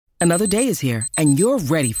Another day is here, and you're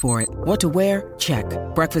ready for it. What to wear? Check.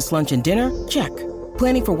 Breakfast, lunch, and dinner? Check.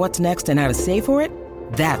 Planning for what's next and how to save for it?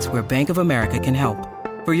 That's where Bank of America can help.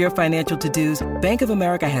 For your financial to-dos, Bank of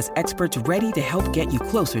America has experts ready to help get you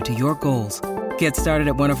closer to your goals. Get started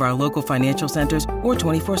at one of our local financial centers or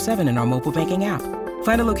 24/7 in our mobile banking app.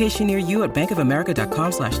 Find a location near you at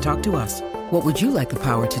bankofamerica.com/talktous. What would you like the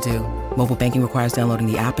power to do? Mobile banking requires downloading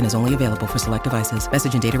the app and is only available for select devices.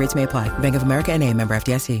 Message and data rates may apply. Bank of America N.A., member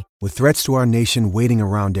FDIC. With threats to our nation waiting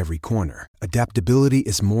around every corner, adaptability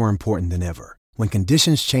is more important than ever. When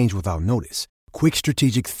conditions change without notice, quick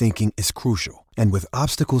strategic thinking is crucial. And with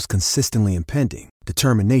obstacles consistently impending,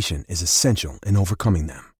 determination is essential in overcoming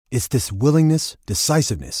them. It's this willingness,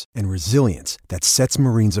 decisiveness, and resilience that sets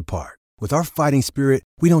Marines apart. With our fighting spirit,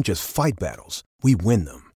 we don't just fight battles, we win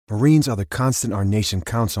them. Marines are the constant our nation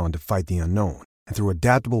counts on to fight the unknown. And through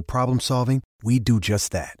adaptable problem solving, we do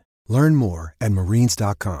just that. Learn more at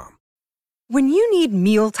marines.com. When you need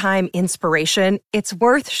mealtime inspiration, it's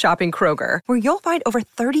worth shopping Kroger, where you'll find over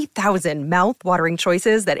 30,000 mouth-watering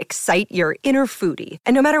choices that excite your inner foodie.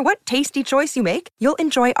 And no matter what tasty choice you make, you'll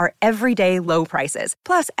enjoy our everyday low prices,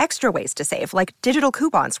 plus extra ways to save, like digital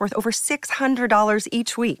coupons worth over $600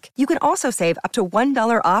 each week. You can also save up to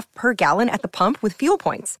 $1 off per gallon at the pump with fuel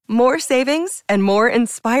points. More savings and more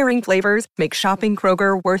inspiring flavors make shopping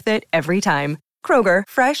Kroger worth it every time. Kroger,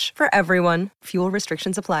 fresh for everyone. Fuel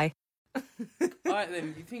restrictions apply. All right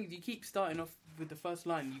then. You keep starting off with the first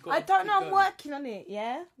line. I don't know. I'm working on it.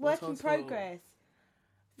 Yeah, work in progress.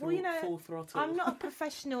 Well, Full throttle. I'm not a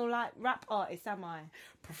professional rap artist, am I?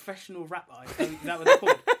 Professional rap artist. Is that what they're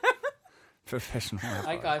called? Professional rap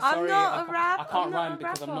Hey guys, I'm sorry, not a rap. I can't I'm not rhyme a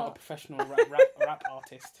because I'm rapper. not a professional rap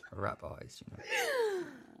artist. A rap artist,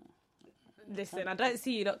 Listen, I don't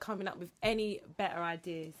see you not coming up with any better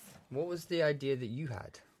ideas. What was the idea that you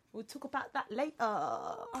had? We'll talk about that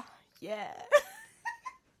later. Yeah.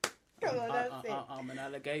 Come on, that's it. I'm an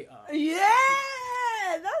alligator. Yeah,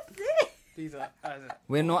 that's it. These are.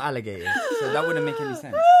 We're not alligators, so that wouldn't make any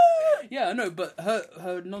sense. Yeah, I know, but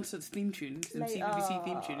her nonsense theme tune, the CBBC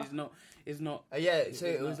theme tune, is not. Yeah, so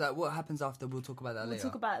it was like, what happens after? We'll talk about that later.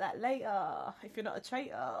 We'll talk about that later. If you're not a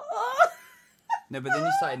traitor. No, but then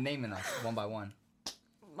you started naming us one by one.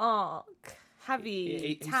 Mark,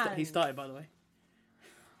 Javi, Tan. He started, by the way.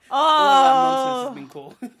 Oh, All that nonsense has been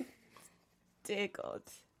cool. Dear God,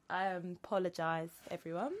 I apologise,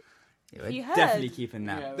 everyone. Yeah, You we're heard? definitely keeping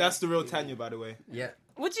that. Yeah, That's the real Tanya, by the way. Yeah.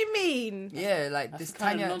 What do you mean? Yeah, like That's this the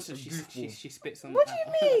kind Tanya. of nonsense she spits on. What do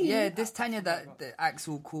you mean? Yeah, this Tanya that acts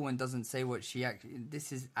all cool and doesn't say what she actually.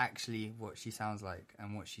 This is actually what she sounds like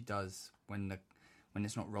and what she does when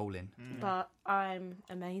it's not rolling. But I'm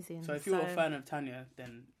amazing. So if you're a fan of Tanya,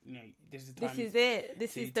 then this is the time. This is it.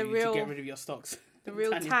 This is the to real, get rid of your stocks. the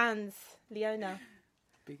real Tanya. Tans, Leona.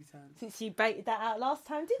 Big Tans. Since you baited that out last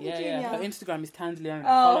time, didn't you, Junior? Her Instagram is Tans Leona.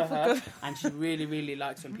 Oh, Follow for her, God. and she really, really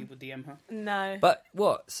likes when people DM her. No. But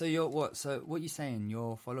what? So you're what? So what you saying?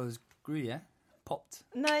 Your followers grew, yeah? Popped,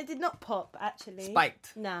 No, it did not pop, actually.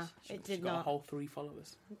 spiked, Nah, She it did got a not. whole 3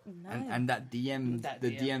 followers. No. and that DM, That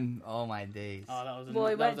the DM. DM. Oh my days. Oh, that was a, Well,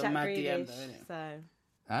 it that weren't was a Jack mad Grealish, DM, though, isn't it? so...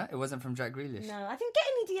 Huh? It wasn't from Jack Grealish. No, I didn't get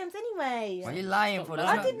any DMs anyway. Why are you lying Stop for? lying.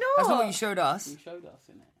 That's I did That's not not. what you showed us. You showed us,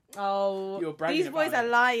 innit? Oh, You were bragging these boys about are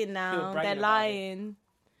it. lying You were now. bragging They're about lying.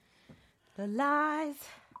 The lies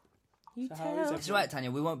you So how is tell. it? It's right,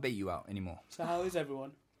 Tanya. We won't bait you out anymore. So how is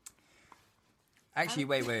everyone? Actually,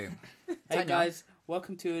 wait. Hey Tanya. guys,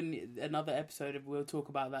 welcome to another episode of We'll Talk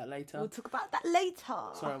About That Later. We'll talk about that later.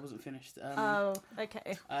 Sorry, I wasn't finished. Oh,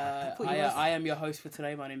 okay. thought you was. I am your host for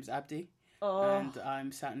today. My name is Abdi, Oh, and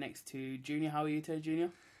I'm sat next to Junior. How are you today, Junior?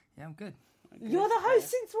 Yeah, I'm good. you're the host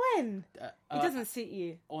since when? It doesn't. doesn't suit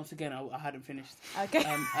you. Once again, I hadn't finished. Okay.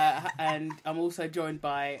 And I'm also joined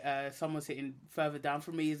by someone sitting further down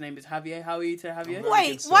from me. His name is Javier. How are you today, Javier?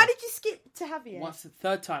 Wait, why did you skip to Javier? Once the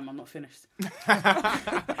third time, I'm not finished.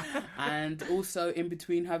 And also in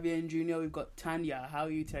between Javier and Junior, we've got Tanya. How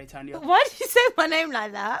are you today, Tanya? Why did you say my name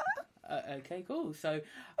like that? Okay, cool. So,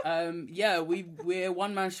 we're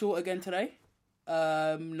one man short again today.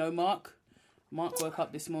 No Mark. Mark woke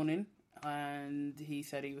up this morning and he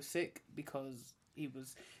said he was sick because he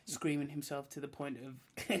was screaming himself to the point of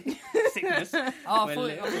sickness. Oh, I When thought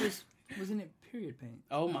li- it was... Wasn't it period pain?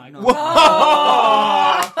 Oh my No.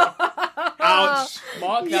 god. Ouch.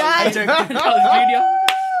 Mark, Yeah. that was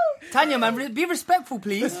Junior. Tanya, man, be respectful,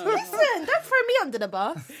 please. Listen, don't throw me under the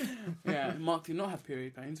bus. Yeah, Mark did not have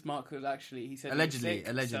period pains. Mark was actually, he said Allegedly, he was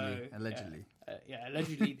sick, allegedly, so, allegedly. Yeah,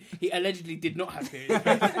 allegedly. He allegedly did not have period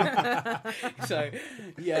pains. So,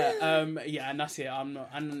 and that's it. I'm not,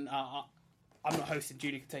 and I'm not hosting.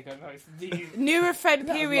 Julie can take over hosting. Nurofen That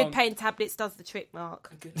was period long. pain tablets does the trick,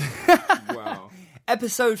 Mark. Wow.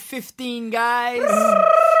 Episode 15, guys.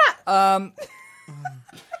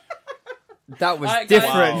 That was Alright, guys.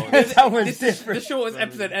 different. Wow. That was This is different. the shortest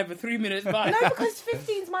episode ever. 3 minutes by. No, because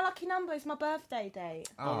 15 is my lucky number. It's my birthday date.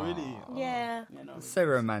 Oh, really? Yeah. Yeah, no, So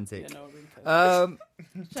romantic. yeah, no, really.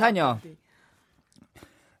 Tanya,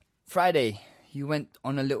 Friday, you went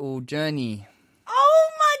on a little journey. Oh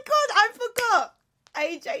my god, I forgot.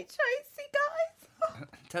 AJ Tracy, guys.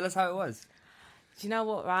 Tell us how it was. Do you know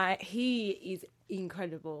what, right? He is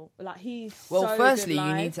incredible. Like, he's Well, so firstly, good you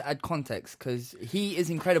live. need to add context because he is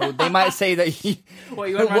incredible. They might say that he. What,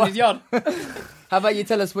 you went around his yard? How about you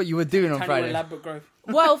tell us what you were doing on Tanya Friday? went Ladbroke Grove.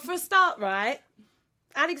 Well, for a start, right?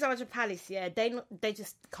 Alexandra Palace, yeah, they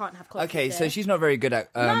just can't have concerts Okay, there. so she's not very good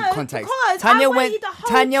at No, context. because Tanya I went. waited the whole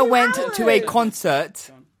Tanya 2 went to a hours.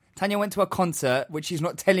 concert. Tanya went to a concert, which she's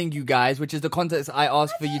not telling you guys, which is the context I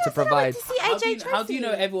asked for you to provide. To see AJ Tracy. How do you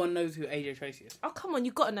know everyone knows who AJ Tracy is? Oh, come on,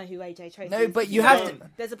 you've got to know who AJ Tracy No, is. but you If have don't, to-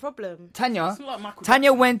 There's a problem. Tanya, It's not like Michael Tanya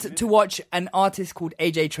Jackson, went isn't it? to watch an artist called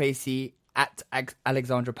AJ Tracy at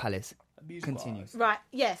Alexandra Palace. Music Continue. artist. Right,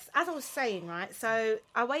 yes, as I was saying, right, so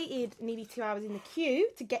I waited nearly 2 hours in the queue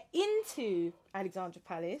to get into Alexandra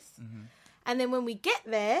Palace. Mm-hmm. And then when we get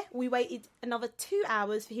there, we waited another 2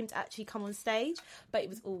 hours for him to actually come on stage. But it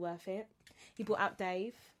was all worth it. He brought out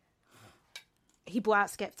Dave. He brought out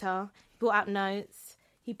Skepta. He brought out Notes.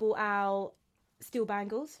 He brought out Steel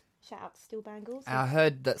Bangles. Shout out to Steel Bangles. I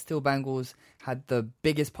heard that Steel Bangles had the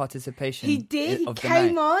biggest participation. He did. He of the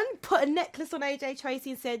came night. on, put a necklace on AJ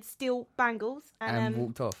Tracy and said "Steel Bangles," And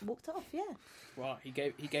walked off. Walked off, yeah. Right, he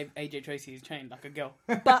gave AJ Tracy his chain like a girl.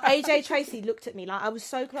 But AJ Tracy looked at me like I was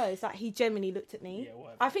so close. Like he genuinely looked at me. Yeah,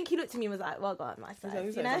 whatever. I think he looked at me and was like, "Well, God, my size," Who's you that?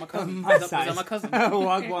 Is that know. my cousin? My Is that size. my cousin?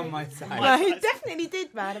 Wagwan my size. No, he definitely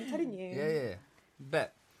did, man. I'm telling you. Yeah.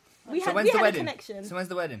 Bet. We So had, when's we the had a wedding? connection. So when's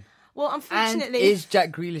the wedding? Well, And unfortunately, is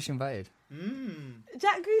Jack Grealish invited?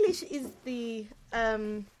 Jack Grealish is the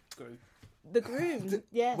Screw. groom.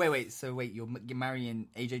 Yeah. Wait. So you're marrying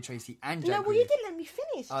AJ Tracy and Jack No, well, Grealish? you didn't let me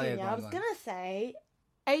finish, Oh, yeah, Junior. go on, I was go on. gonna say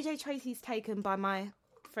AJ Tracy's taken by my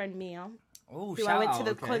friend Mia, Oh, who shout I went out, to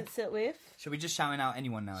the okay. concert with. Should we just shouting out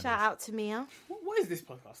anyone now? Shout out to Mia. What is this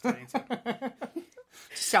podcast turning into?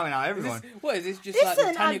 Just shouting out everyone. What is this? Just like the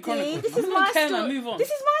Listen, Tanya Andy, Chronicles? this I is don't my care now, story. move on. This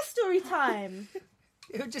is my story time.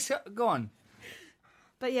 Just go on.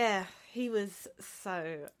 But yeah, he was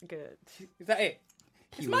so good. Is that it?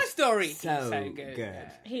 It's my was story. so good. good. Yeah.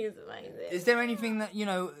 He was amazing. Is there anything that,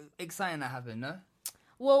 exciting that happened, no?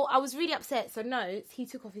 Well, I was really upset. So Notes, he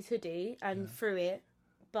took off his hoodie and threw it,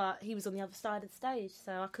 but he was on the other side of the stage,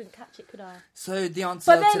 so I couldn't catch it, could I? So the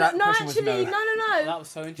answer But to then, that no, question actually, was no. That was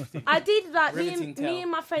so interesting. I did like Riveting tale. me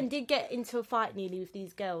and my friend did get into a fight nearly with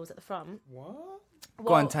these girls at the front. What?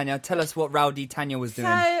 Go on, Tanya. Tell us what rowdy Tanya was doing.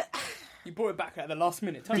 So You brought it back at the last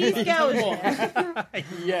minute. Tell these me about it. girls, Tell me more.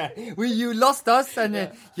 yeah. Yeah. You lost us and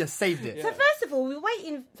then you saved it. So first of all, we were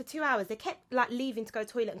waiting for 2 hours. They kept like leaving to go to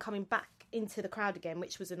the toilet and coming back into the crowd again,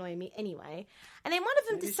 which was annoying me anyway. And then one of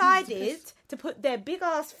them decided to put their big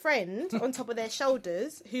ass friend on top of their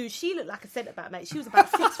shoulders, who she looked like a centre back, mate. She was about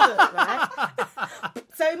 6 foot, right?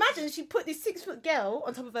 So imagine she put this 6 foot girl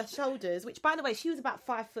on top of her shoulders, which by the way, she was about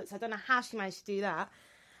 5 foot, so I don't know how she managed to do that.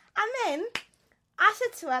 And then I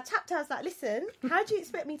said to her, I tapped her, I was like, listen, how do you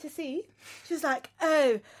expect me to see? She was like,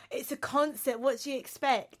 oh, it's a concert, what do you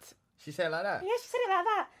expect? She said it like that? Yeah, she said it like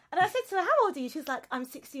that. And I said to her, how old are you? She was like, I'm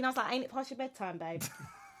 16. I was like, ain't it past your bedtime, babe?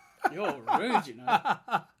 You're rude, you know.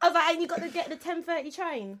 I was like, ain't you got to get the 10:30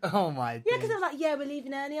 train? Oh my Yeah, because days. I was like, yeah, we're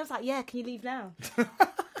leaving early. I was like, yeah, can you leave now?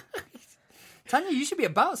 Tanya, you should be a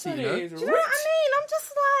bouncer, you know? Tanya is Do you know what I mean? I'm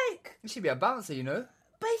just like, You should be a bouncer, you know?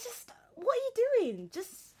 but it's just, what are you doing?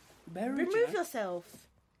 Just very rude, remove you know. yourself.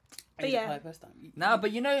 But yeah. yeah. First time. Nah,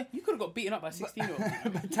 but you know, You could have got beaten up by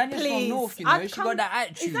 16-year-olds. Tanya's Please. from North, you know? I'd She come- got that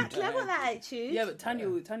attitude. Exactly, I got that attitude. Yeah, but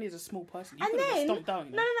Tanya's a small person. You And could have got then, stomped down,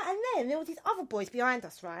 you know. no, and then there were these other boys behind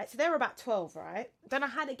us, right? So they were about 12, right? Don't know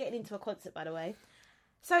how they're getting into a concert, by the way.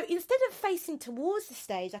 So instead of facing towards the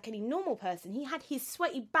stage like any normal person, he had his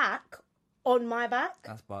sweaty back on my back.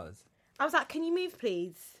 That's butters. I was like, can you move,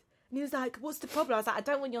 please? And he was like, what's the problem? I was like, I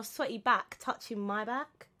don't want your sweaty back touching my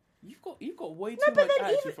back. You've got way too No, but much then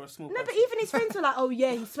attitude even, for a small no, person. but even his friends were like, oh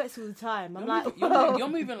yeah, he sweats all the time. I'm like, You're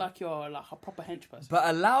moving like you're like a proper hench person. But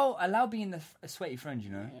allow being a sweaty friend,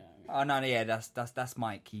 you know? Oh, no, yeah, that's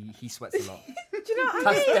Mike. He sweats a lot. do you know what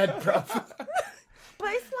I That's mean? dead, bro. But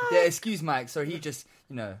it's like, Yeah, excuse Mike. So he just,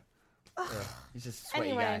 he's just a sweaty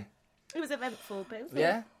anyway, guy. it was eventful, but it was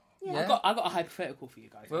Yeah? I got a hypothetical for you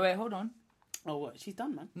guys. Wait, hold on. Oh, what? She's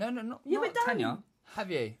done, man. No, You were not done. Tanya.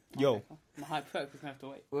 Javier. Yo. My hypothetical's gonna have to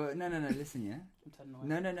wait. Well, no. Listen, yeah. I'm turning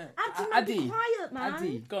away. No. Abdi, be quiet, man.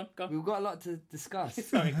 Abdi, Go on. we've got a lot to discuss.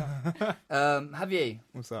 Sorry, go on. Javier,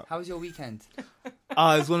 What's up? how was your weekend?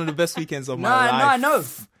 It's one of the best weekends of my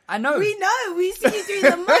life. I know. We know. We see you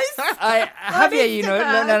doing the most. Javier, you know,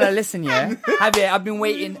 Instagram. no, listen, yeah. Javier, I've been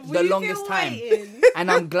waiting the We've longest been time. waiting. And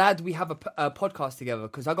I'm glad we have a podcast together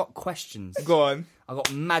because I got questions. Go on. I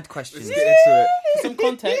got mad questions. Let's get into it. For some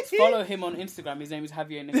context, follow him on Instagram. His name is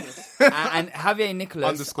Javier Nicholas. And Javier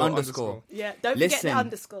Nicholas Underscore. Yeah, don't forget Listen. the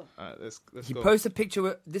underscore. Alright, let's He go. posts a picture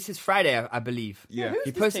with, this is Friday, I believe. Yeah.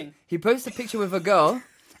 He this posts thing? he posts a picture with a girl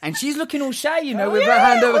and she's looking all shy, you know, with her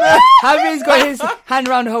hand over. Javier's got his hand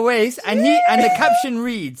around her waist and the caption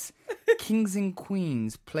reads, "Kings and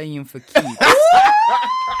Queens playing for keeps."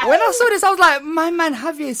 When I saw this, I was like, my man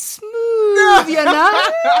Javier, smooth, you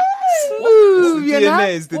know? Smooth, you know?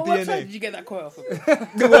 DNA is the What website DNA. did you get that quote off of?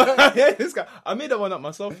 Yeah, this guy. I made that one up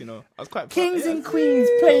myself, you know. I was quite proud. Kings and Queens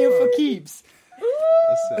playing for keeps.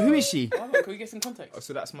 That's it. Who is she? Hold on, can we get some context?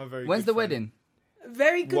 So that's my very When's good the friend. wedding?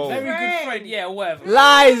 Very good Whoa. friend. Very good friend. Yeah, whatever.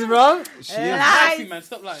 Lies, bro. She is. Matthew, man,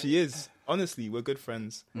 stop lying. She is. Honestly, we're good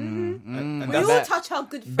friends. And We that's all Bet. touch our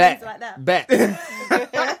good friends Bet. like that.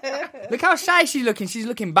 Bet. Look how shy she's looking. She's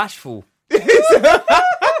looking bashful.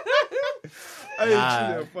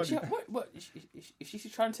 Nah. What? Is she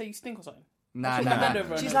trying to say you stink or something? Nah. Put my hand over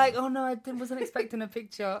her She's nose. like, oh no, wasn't expecting a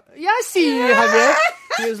picture. Yeah, I see you, Javier.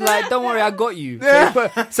 He was like, don't worry, I got you.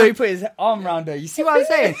 So he put his arm around her. You see what I'm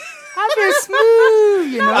saying? Javier,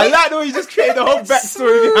 smooth, you know. I like the way you just created the whole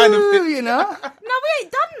backstory behind the Smooth, picture. you know. No, we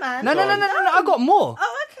ain't done, man. No. I got more.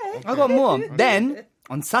 Oh, okay. I got more. Then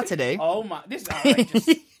on Saturday, Oh my, this is outrageous.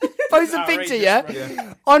 post a Outrageous, picture, yeah,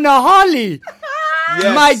 bro. on a Harley.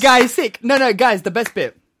 Yes. My guy is sick. No, guys, the best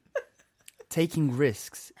bit. Taking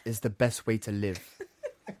risks is the best way to live.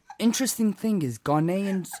 Interesting thing is,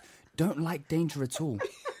 Ghanaians don't like danger at all.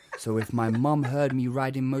 So if my mum heard me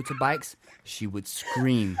riding motorbikes, she would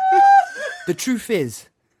scream. The truth is,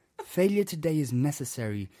 failure today is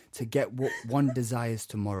necessary to get what one desires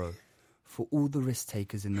tomorrow. For all the risk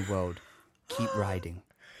takers in the world, keep riding.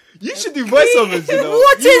 You should do voiceovers, you know.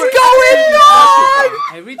 What is going on?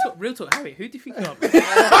 Hey, real talk, Harry, who do you think you are?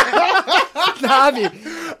 Javi,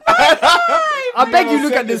 I beg you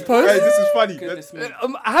look at this Hey, post. this is funny. Goodness me.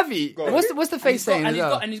 Javi, on. what's the face saying as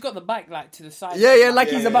well? And he's got the bike like to the side. Yeah, like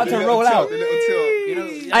he's about The to little roll tilt, out. The little tilt. You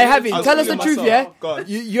know, I have it. I was Tell us the feeling truth, myself. yeah? Go on.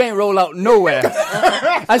 You ain't roll out nowhere.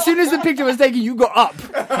 As soon as the picture was taken, you got up.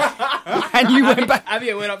 And you went back.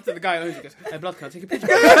 Javier went up to the guy and he goes, "Hey, blood, can I take a picture?"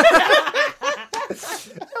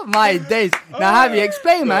 My days. Now, Javi,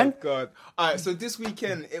 explain, man. Oh, God. Alright, so this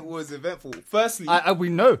weekend it was eventful. Firstly, We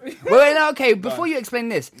know. Wait, no, okay, before you explain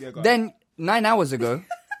this, Yeah, go on. then 9 hours ago,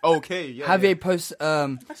 okay, yeah. Javier posts,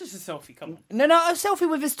 That's just a selfie. Come on. no, a selfie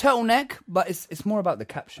with his turtleneck, but it's more about the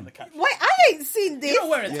caption. Wait, I ain't seen this. You're not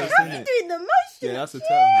wearing a Yeah, turtleneck. seen it. Doing the most. Yeah, that's a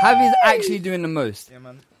term. Javi's actually doing the most. Yeah,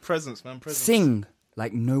 man. Presence, man. Presence. Sing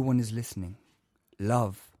like no one is listening.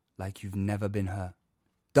 Love like you've never been hurt.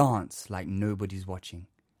 Dance like nobody's watching.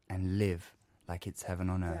 And live like it's heaven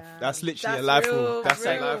on earth. That's literally That's a life real, rule. That's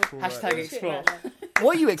real. a life rule. Hashtag explore.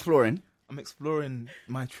 What are you exploring? I'm exploring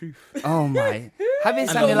my truth. Oh my. Javier And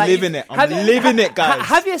sounded I'm like living it. I'm living it, guys.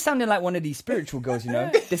 Javier sounded like one of these spiritual girls, you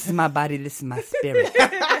know? This is my body, this is my spirit.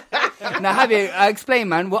 Now, Javier, explain,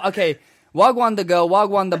 man. Okay, Wagwan the girl,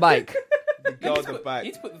 Wagwan the bike. The girl, the You bike.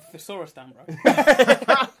 need to put the thesaurus down, bro.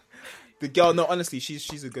 The girl, no, honestly,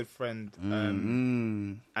 she's a good friend.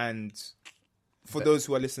 And for those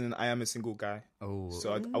who are listening, I am a single guy. Oh.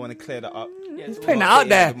 So I want to clear that up. Yeah, it's Putting it not out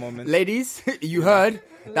dating at there. the moment. Ladies, you heard.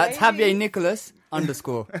 That's Javier Nicholas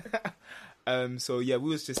 _ So yeah, we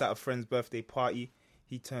was just at a friend's birthday party.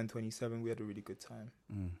 He turned 27. We had a really good time.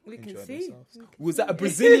 We can Enjoyed see. ourselves. We was at a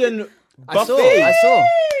Brazilian I saw. buffet.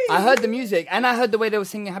 I heard the music and I heard the way they were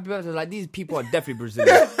singing Happy Birthday. Like, these people are definitely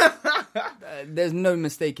Brazilian. There's no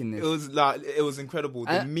mistake in this. It was incredible.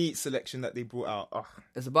 The meat selection that they brought out. Oh,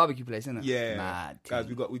 It's a barbecue place, isn't it? yeah, Mad guys,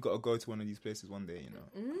 team. we got to go to one of these places one day. You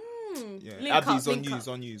know. Yeah, Link Abdi, up, it's on link you. up. It's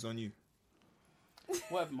on you. It's on you.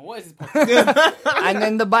 Whatever, man. What is this podcast? And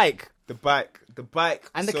then the bike The bike,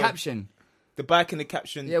 and the So, caption. The bike and the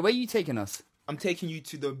caption. Yeah, where are you taking us? I'm taking you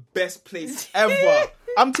to the best place ever.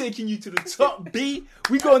 I'm taking you to the top. B.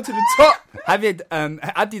 We going to the top.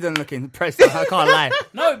 Abdi don't look impressed. I can't lie.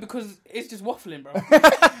 No, because it's just waffling, bro.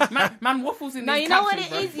 Man waffles in No, these you know what it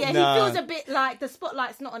captions, is? bro. Yeah, Nah. he feels a bit like the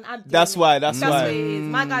spotlight's not on Abdi. That's why. That's That's what why. it is.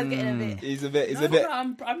 My guy's getting a bit. He's a bit. He's No, a bit.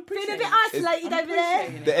 I'm Feeling a appreciating bit it. isolated I'm over there.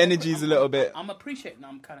 appreciating The it. energy's a little bit. I'm appreciating.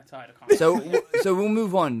 I'm kind of tired. I can't. So we'll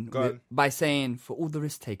move on Go on. by saying, for all the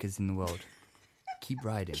risk takers in the world, Keep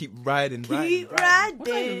riding. Keep riding. Keep What does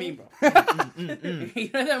that even mean, bro? You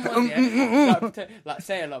know them ones, yeah? Like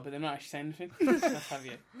say a lot, but they're not actually saying anything. Let's have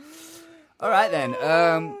you. All right then.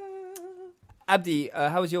 Abdi,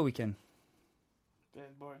 how was your weekend? Yeah,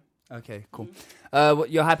 boring. Okay, cool.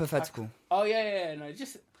 Your hypothetical. Oh yeah. No,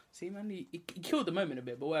 just see, man, he killed the moment a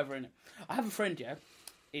bit, but whatever. Innit? I have a friend. Yeah,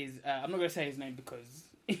 I'm not gonna say his name because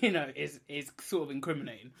is sort of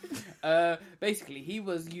incriminating. Basically, he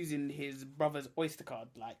was using his brother's Oyster card.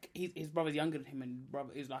 Like his brother's younger than him, and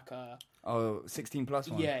brother is like a 16 plus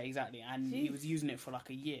one. Yeah, exactly. And he was using it for like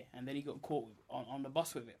a year, and then he got caught on the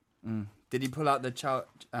bus with it. Did he pull out the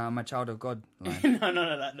my child of God line?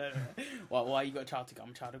 No. Why you got a child to God?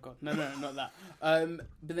 I'm a child of God. No, not that.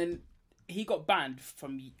 But then he got banned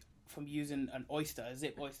from using a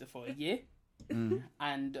zip oyster for a year.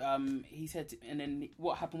 And he said, and then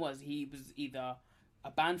what happened was he was either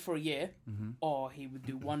a ban for a year or he would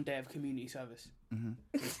do 1 day of community service.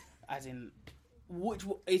 As in,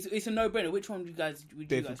 it's a no-brainer. Which one would you guys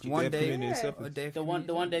choose? 1 day, The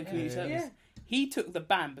one day of community service. Yeah. He took the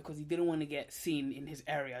ban because he didn't want to get seen in his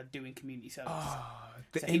area doing community service.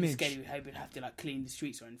 The so image. he was scared he would have to like clean the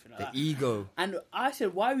streets or anything like that. The ego. And I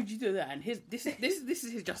said, why would you do that? And this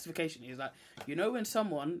is his justification. He's like, when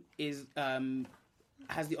someone has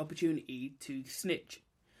the opportunity to snitch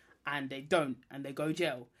and they don't and they go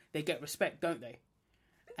jail, they get respect, don't they?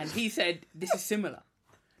 And he said this is similar.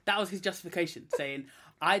 That was his justification, saying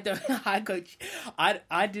I didn't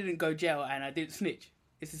go jail and I didn't snitch.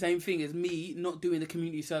 It's the same thing as me not doing the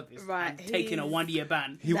community service and taking a 1 year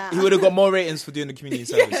ban. He would have got more ratings for doing the community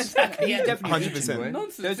service. Exactly. Yeah, definitely 100%.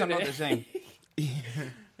 Nonsense. Those are not the same.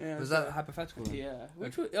 Yeah, Was that hypothetical? Yeah.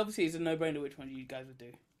 Obviously, it's a no-brainer which one you guys would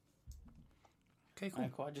do. Okay, cool.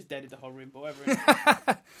 Right, cool. I just deaded the whole room, but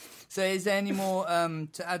whatever. So is there any more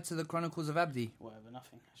to add to the Chronicles of Abdi? Whatever,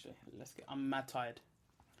 nothing, actually. I'm mad tired.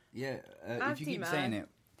 Yeah, if you Abdi, keep man. saying it.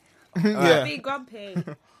 Yeah. Be grumpy.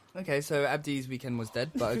 Okay, so Abdi's weekend was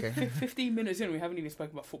dead, but okay. 15 minutes in, we haven't even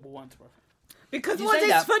spoken about football once, bro. Because You what say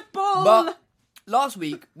is that, football? But last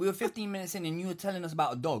week, we were 15 minutes in and you were telling us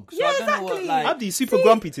about a dog. So Yeah, I don't know what, exactly. like... Abdi's super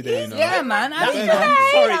grumpy today, you know. Yeah, man. Abdi, Yeah. man.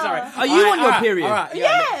 Sorry. Are you on your period? All right,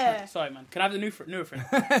 Yeah. Sorry, man. Can I have the new friend?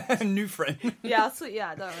 New friend. Yeah, I'll sweet.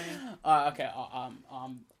 Yeah, don't worry. Okay.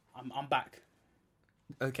 I'm back.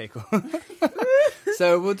 Okay, cool.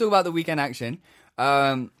 So we'll talk about the weekend action.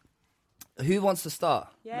 Who wants to start?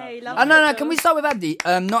 Yay, love No. Can we start with Abdi?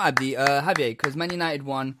 Not Abdi. Javier, because Man United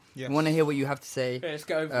won. Yes. We want to hear what you have to say. Yeah, let's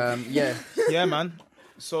go over it. Yeah. Yeah, man.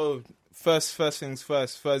 So first things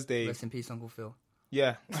first. Thursday. Rest in peace, Uncle Phil.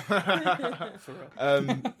 Yeah. For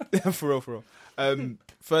real. For real.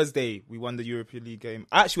 Thursday, we won the European League game.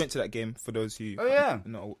 I actually went to that game for those who... Oh, yeah.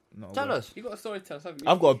 Not Tell aware. us. You got a story to tell us, haven't you?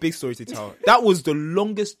 I've got a big story to tell. That was the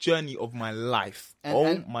longest journey of my life.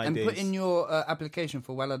 And days. put in your application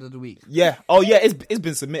for Wellad of the Week. Yeah. Oh, yeah, it's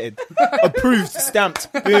been submitted. Approved,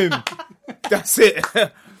 stamped, boom. That's it.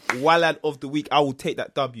 Wallad of the Week. I will take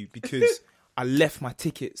that W because I left my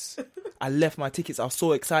tickets. I was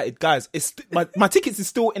so excited. Guys, my tickets is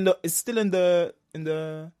still in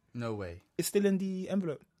the No way. It's still in the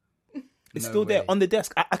envelope. It's No still there way. on the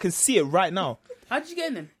desk. I can see it right now. How did you get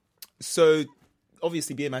in then? So,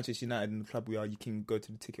 obviously, being Manchester United and the club we are, you can go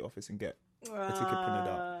to the ticket office and get a ticket printed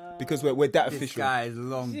out. Because we're that This official. guy is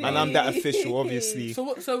long. And I'm that official, obviously.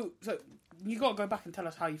 So you got to go back and tell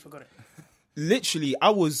us how you forgot it. Literally,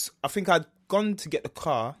 I think I'd gone to get the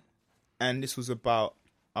car, and this was I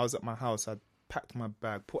was at my house. I'd packed my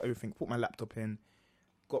bag, put my laptop in,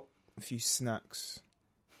 got a few snacks,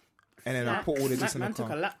 and then I put all of this in the Man took a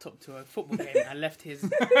car. laptop to a football game and left his...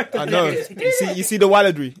 I know. You see the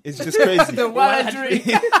walladry. It's just crazy. The walletry.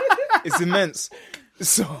 It's immense.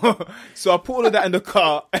 So I put all of that in the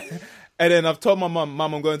car, and then I've told my mum,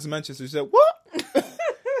 I'm going to Manchester. She said, what?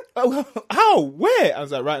 How? Where? I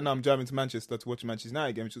was like, right now I'm driving to Manchester to watch a Manchester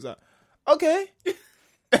United game. She was like, okay.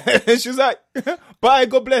 And she was like, bye,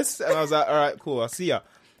 God bless. And I was like, all right, cool, I'll see ya.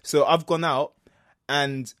 So I've gone out,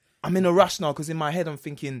 and I'm in a rush now because in my head I'm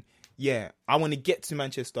thinking, yeah, I want to get to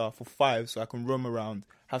Manchester for 5 so I can roam around,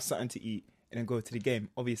 have something to eat, and then go to the game.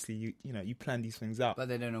 Obviously, you plan these things out. But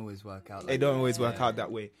they don't always work out. They don't always work out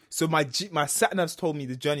that way. So my sat-navs told me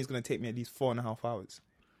the journey's going to take me at least 4.5 hours.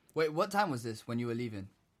 Wait, what time was this when you were leaving?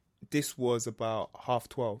 This was about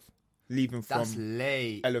 12:30, leaving from That's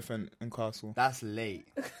late. Elephant and Castle. That's late.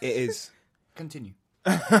 It is. Continue.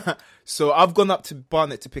 So I've gone up to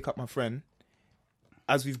Barnet to pick up my friend.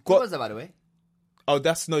 As we've got... What was that, by the way? Oh,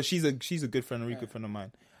 she's a good friend, a really good friend of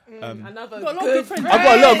mine. Another Got a lot of good good friends. friend. I've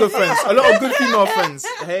got a lot of good friends. A lot of good female friends.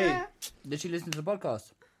 Hey. Did she listen to the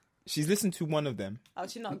podcast? She's listened to one of them. Oh,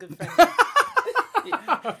 she's not a good friend.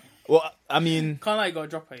 Well, I mean, Can't lie, you got to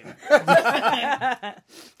drop her.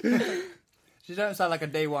 You know? She don't sound like a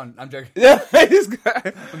day one. I'm joking. this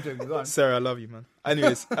guy. I'm joking. Go on. Sarah, I love you, man.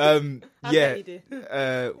 Anyways, I yeah. bet you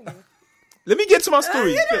do. Let me get to my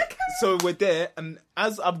story. So we're there, and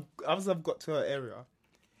as I've got to her area,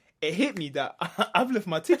 it hit me that I've left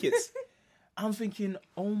my tickets. I'm thinking,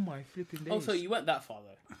 oh my flipping days. Oh, so you went that far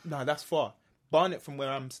though? Nah, that's far. Barnet from where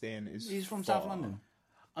I'm staying is. He's from far. South London.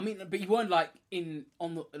 I mean, but you weren't like you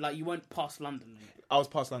weren't past London. I was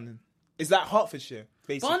past London. Is that Hertfordshire?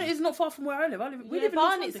 Basically, Barnet is not far from where I live. We live in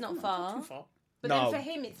Barnet's North not London. far. Too far. But No. then for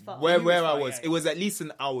him, it's far. Where I far, was, yeah. it was at least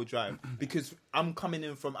an hour drive because I'm coming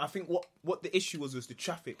in from. I think what the issue was the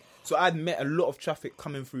traffic. So I'd met a lot of traffic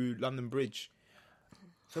coming through London Bridge.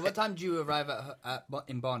 So what time do you arrive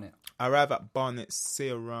in Barnet? I arrive at Barnet, say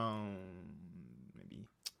around maybe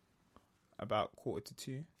about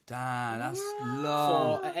 1:45. Damn, that's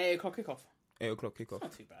long. For an 8 o'clock kickoff. 8 o'clock kickoff.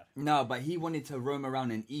 Not too bad. No, but he wanted to roam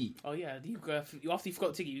around and eat. Oh yeah, after you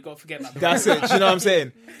forgot the ticket, you got to forget about That's it. Do you know what I'm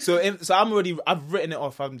saying? So I've written it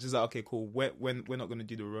off. I'm just like, okay, cool. We're not going to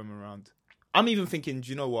do the roam around. I'm even thinking, do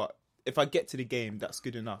you know what? If I get to the game, that's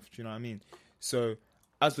good enough. Do you know what I mean? So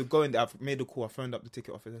as we're going there, I've made a call. I phoned up the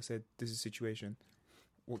ticket office. I said, this is the situation.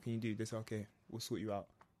 What can you do? They said, okay, we'll sort you out.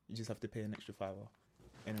 You just have to pay an extra £5.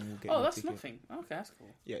 And then we'll get you a that's ticket. nothing. Okay, that's cool.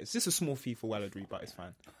 Yeah, it's just a small fee for Walladry, but it's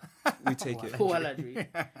fine. We take it. Cool, Aladri.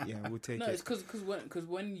 Yeah, we'll take No, it. it's because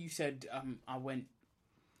when you said I went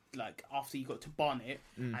like after you got to Barnet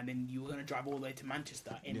and then you were going to drive all the way to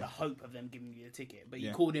Manchester in the hope of them giving you the ticket, but you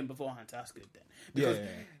Yeah. called in beforehand, so that's good then. Yeah,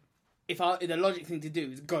 Because if the logic thing to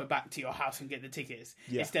do is go back to your house and get the tickets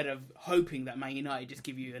instead of hoping that Man United just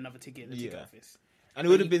give you another ticket at the ticket office. And it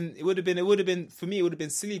would have been for me. It would have been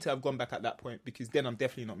silly to have gone back at that point because then I'm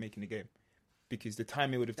definitely not making the game because the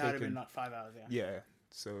time it would have That would taken. have been like 5 hours. Yeah. Yeah,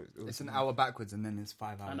 so it was, It's an hour backwards and then it's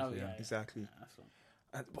 5 hours. I know. yeah. Yeah. exactly. That's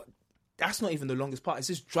all. But that's not even the longest part. It's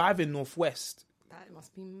just driving northwest. That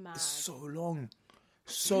must be mad. It's so long,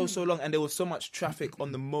 so long, and there was so much traffic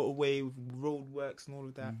on the motorway, roadworks, and all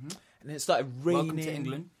of that. And then it started raining. Welcome to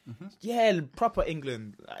England. Yeah, proper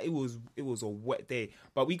England. It was a wet day,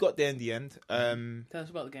 but we got there in the end. Tell us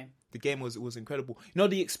about the game. The game was incredible. You know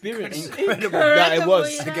the experience Incredible. that it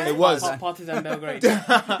was. you know? It was. Partizan Belgrade.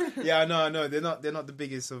 Yeah, I know. They're not the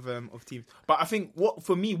biggest of teams. But I think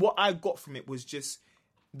what I got from it was just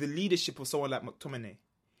the leadership of someone like McTominay.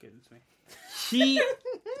 Goodness me.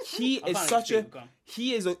 He I is can't such even a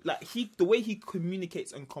speak, the way he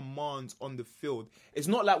communicates and commands on the field. It's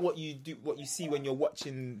not like what you see when you're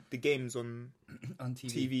watching the games on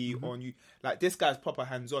TV on you. Like this guy's proper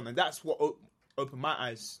hands on, and that's what opened my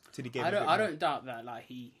eyes to the game. I don't doubt that. Like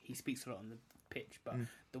he speaks a lot on the pitch, but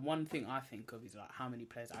the one thing I think of is like how many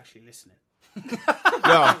players are actually listening.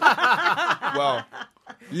 Well,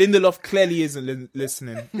 Lindelof clearly isn't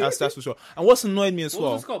listening. That's for sure. And what's annoyed me as What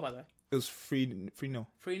well, was the score by the way? it was 3-0. 3-0.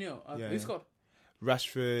 Yeah, Who yeah. scored?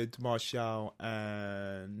 Rashford, Martial,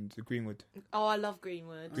 and Greenwood. Oh, I love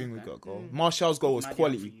Greenwood. Greenwood got a goal. Martial's goal was Mad young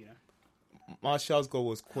quality. for you, yeah. Martial's goal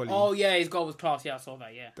was quality. Oh yeah, his goal was class. Yeah, I saw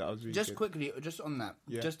that. Yeah. That was really Just good. quickly, just on that,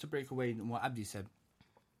 Yeah. just to break away what Abdi said,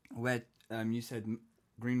 where you said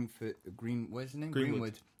what's his name?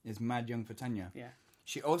 Greenwood. Is mad young for Tanya. Yeah.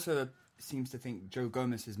 She also seems to think Joe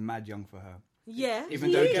Gomez is mad young for her. Yeah. Even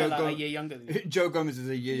You though get Joe, like a year younger than you. Joe Gomez is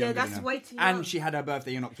a year Yeah, younger that's than her. way too young. And she had her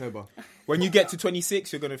birthday in October. When you get to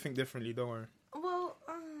 26, you're going to think differently. Don't worry. Well,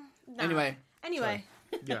 nah. Anyway,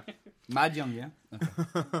 Yeah. mad young, yeah.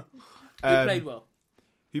 Okay. Who played well?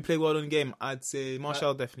 Who played well in the game? I'd say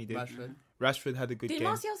Martial definitely did. Rashford. Rashford had a good Did game.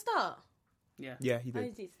 Martial start? Yeah. Yeah, he How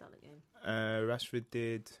did. did he start the game? Rashford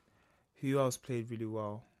did. Who else played really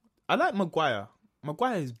well? I like Maguire.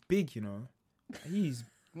 Maguire is big, you know. He's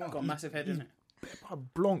Got a massive head, isn't it?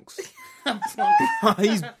 blonks.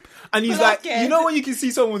 he's like, you know when you can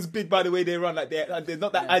see someone's big by the way they run, like they're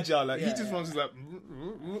not that agile. Like he just runs like,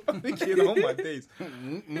 I'm thinking, oh my days.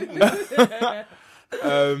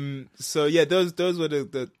 So yeah, those were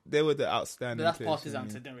they were the outstanding. But that's players for partisan, me.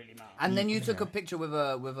 so it didn't really matter. And then you took a picture with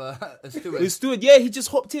a steward. With Stuart, yeah, he just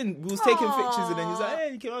hopped in. We was taking pictures, and then he's like,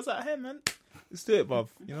 "Hey," he came. I was like, "Hey, man, let's do it, bruv."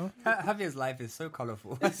 You know, Javier's life is so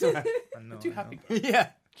colourful. I know. Too happy. yeah.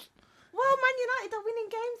 Well, Man United are winning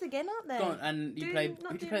games again, aren't they? Go on, and you Do played.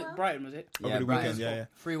 not Who did you do play? well. Brighton, was it? Over the Brighton weekend, yeah.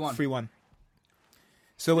 3-1. 3-1.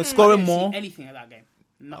 So we're I scoring didn't more. see anything of that game.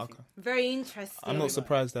 Nothing. Okay. Very interesting. I'm not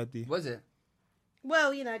surprised, Daddy. Was it?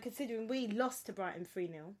 Well, you know, considering we lost to Brighton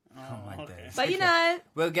 3-0. Oh my days. But, you know,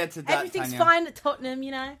 We'll get to that. everything's Tanya. fine at Tottenham,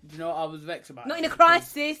 you know. Do you know what I was vexed about? Not it? in a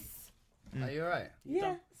crisis. Are you alright?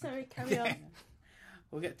 Yeah, sorry, carry on.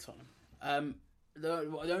 We'll get to Tottenham.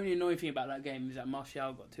 The only annoying thing about that game is that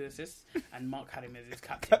Martial got 2 assists and Mark had him as his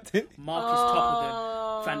captain. Mark is top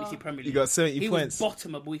of the fantasy Premier League. He got 70 points. He was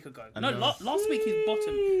bottom a week ago. No, last week he was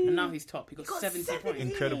bottom and now he's top. He got 70 points.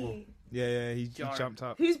 Incredible. Yeah, he jumped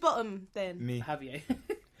up. Who's bottom then? Me. Javier.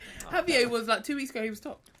 Javier was like 2 weeks ago, he was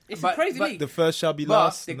top. It's a crazy league. The first shall be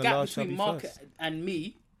last, the and the gap last shall between be Mark first. and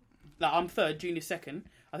me, like I'm third, Junior second.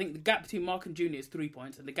 I think the gap between Mark and Junior is 3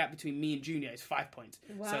 points, and the gap between me and Junior is 5 points.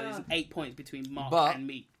 Wow. So there's 8 points between Mark But- and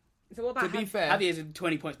me. So what about To be fair, Javier's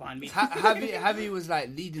 20 points behind me. Javi was like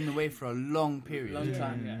leading the way for a long period. Long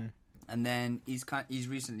time, yeah. And then he's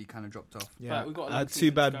recently kind of dropped off. Yeah, But we've got a I long had 2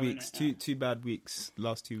 season bad to go, weeks. innit? Two bad weeks.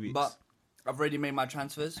 Last 2 weeks. But I've already made my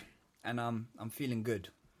transfers, and I'm feeling good.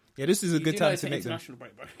 yeah, this is a You good do know time it's to an make them. international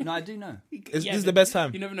break, bro. No, I do know. This is the best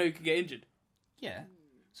time. You never know who could get injured. Yeah,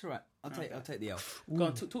 it's alright. I'll take the L. Go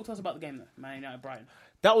on, talk to us about the game, though. Man United, Brighton.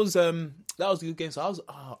 That was a good game. So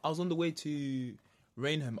I was on the way to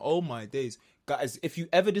Rainham. Oh my days, guys! If you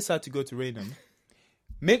ever decide to go to Rainham,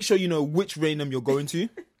 make sure you know which Rainham you're going to,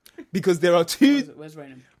 because there are Where's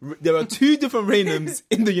Rainham? there are 2 different Rainhams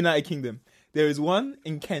in the United Kingdom. There is one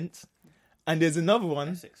in Kent, and there's another one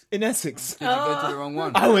Essex. in Essex. Did you go to the wrong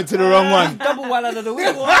one? I went to the wrong one. Double one out of the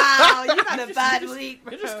week. Wow, you've had a bad week,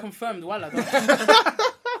 bro. You just confirmed Walla.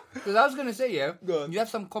 Because I was gonna say, Go on. you have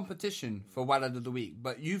some competition for Wallad of the Week,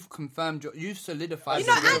 but you've confirmed, you've solidified. You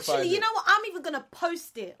know, Solidified actually, it. you know what? I'm even gonna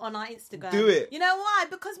post it on our Instagram. Do it. You know why?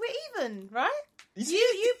 Because we're even, right?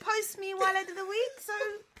 You post me Wallet of the Week, so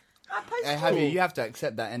I post Hey, you. Javi, you have to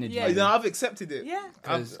accept that energy. Yeah. No, I've accepted it. Yeah.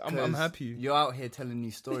 I'm happy. You're out here telling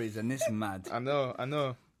these stories, and this is mad. I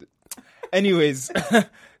know. Anyways,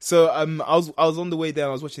 so I was on the way there.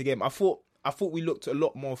 I was watching the game. I thought we looked a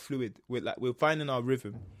lot more fluid. We're finding our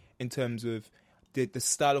rhythm in terms of the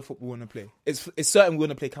style of football we want to play. It's certain we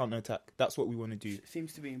want to play counter attack. That's what we want to do. It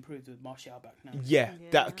seems to be improved with Martial back now. Yeah,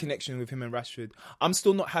 that connection with him and Rashford. I'm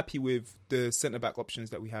still not happy with the centre back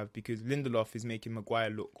options that we have because Lindelof is making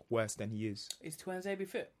Maguire look worse than he is. Is Tuanzebe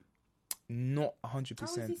fit? Not Oh, is he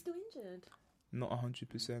 100%. still injured? Not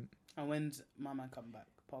 100%. And when's my man coming back?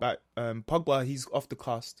 But Pogba, he's off the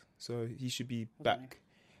cast, so he should be back.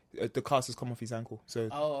 The cast has come off his ankle, so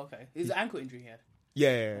Oh, okay. Is it ankle injury he had?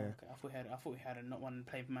 yeah. Okay. I thought we had a not one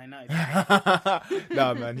playing for Man United.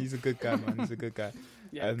 Nah, man, he's a good guy, man. He's a good guy.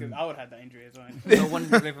 Yeah, because I would have had that injury as well. No one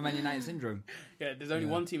to play for Man United syndrome. Yeah, there's only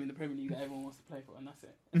one team in the Premier League that everyone wants to play for, and that's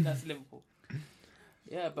it. And that's Liverpool.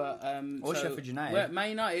 Yeah, but Or Sheffield United. where Man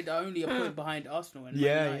United are only a point behind Arsenal, and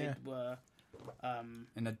Yeah, Man United were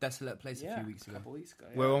In a desolate place a few weeks a ago. couple weeks ago.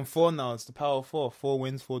 Yeah. We're on 4 now. It's the power of 4. 4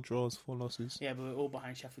 wins, 4 draws, 4 losses. Yeah, but we're all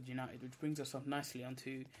behind Sheffield United, which brings us up nicely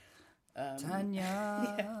onto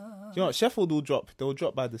Tanya. Do you know what? Sheffield will drop. They'll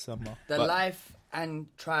drop by December. The But life and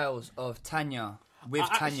trials of Tanya with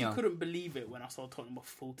I Tanya. actually couldn't believe it when I saw Tottenham were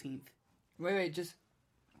 14th. Wait, just...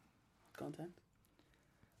 Content.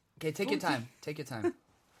 Okay, take your time. Take your time.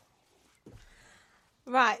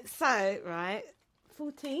 Right, so,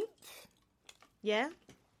 14th. Yeah.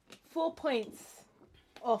 4 points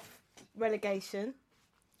off relegation.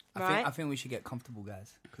 Right. I think we should get comfortable,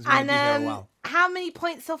 guys. Because we're going And to be here a while. how many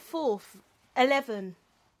points off fourth? 11.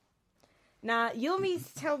 Now, you're me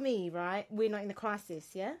to tell me, right, we're not in a crisis,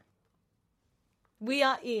 yeah? We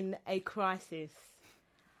are in a crisis.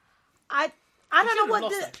 I don't know what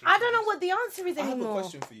lost, actually, I don't know what the answer is I have a anymore.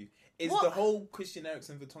 question for you. Is What? the whole Christian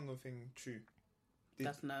Eriksen Vertonghen thing true?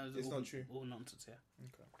 That's no, It's all, not true. All nonsense. Yeah.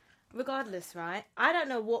 Regardless, right? I don't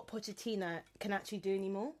know what Pochettino can actually do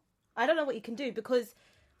anymore. I don't know what he can do because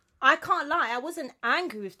I can't lie. I wasn't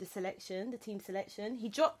angry with the selection, the team selection. He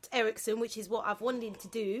dropped Eriksen, which is what I've wanted him to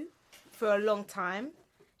do for a long time.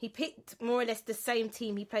 He picked more or less the same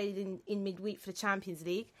team he played in midweek for the Champions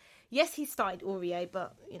League. Yes, he started Aurier,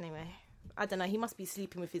 but anyway, I don't know. He must be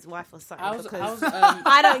sleeping with his wife or something because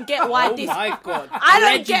I don't get why Oh this. my god! I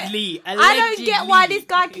don't Allegedly. get why this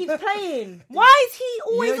guy keeps playing. Why is he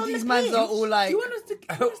always on these the mans pitch? are all like... You want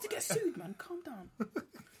us to get sued, man? Calm down.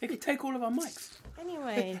 They could take all of our mics.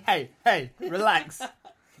 Anyway, Hey, relax.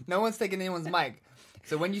 No one's taking anyone's mic.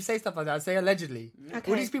 So when you say stuff like that, I say allegedly.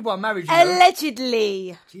 Okay. All these people are married, you know?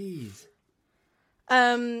 allegedly. Jeez.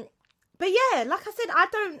 But yeah, like I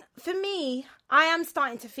said, for me, I am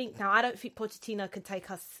starting to think now, I don't think Pochettino can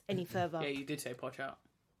take us any further. Yeah, you did say Poch out.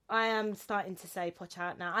 I am starting to say Poch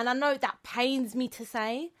out now. And I know that pains me to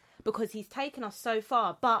say because he's taken us so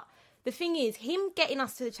far. But the thing is, him getting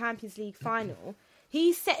us to the Champions League final,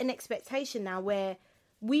 he's set an expectation now where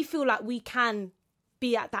we feel like we can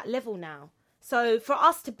be at that level now. So for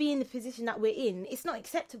us to be in the position that we're in, it's not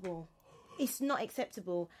acceptable. It's not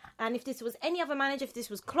acceptable. And if this was any other manager, if this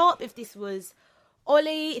was Klopp, if this was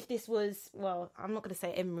Ollie, if this was, well, I'm not going to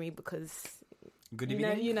say Emery because Good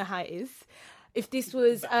you know how it is. If this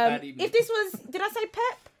was, Bad evening. did I say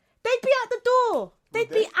Pep? They'd be out the door. They'd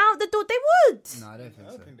be out the door. They would. No, I don't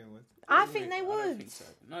think so. think they would. I think they I would. don't think so.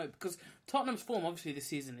 No, because Tottenham's form obviously this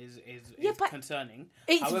season is but concerning.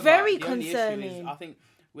 it's However, very the only issue concerning. is, I think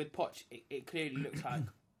with Poch, it clearly looks like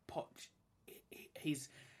Poch.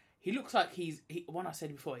 He looks like when I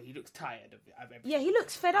said before, he looks tired of everything. Yeah, he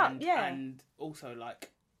looks fed up. And, Yeah. and also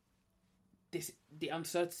like the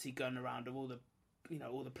uncertainty going around of all the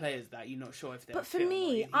players that you're not sure if they're. But for fit or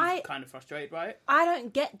me, not. He's kind of frustrated by it. I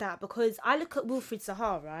don't get that because I look at Wilfried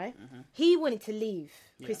Zaha, right? He wanted to leave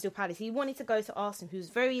Crystal Palace. He wanted to go to Arsenal. He was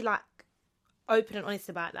very like open and honest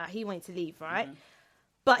about that. He wanted to leave, right?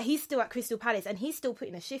 But he's still at Crystal Palace and he's still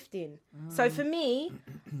putting a shift in. So for me,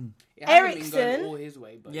 It hasn't been Eriksen- going all his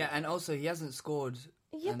way, but Yeah, and also he hasn't scored.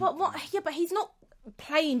 yeah, but what? Yeah, but he's not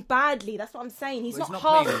playing badly. That's what I'm saying. He's Well, not he's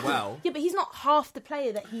not half. playing well. Yeah, but he's not half the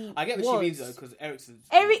player that he. I get what was. she means though, because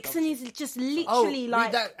Eriksen is just literally Read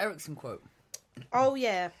like. that Ericsson quote. Oh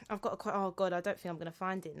yeah, I've got a quote. Oh god, I don't think I'm gonna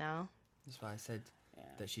find it now. That's why I said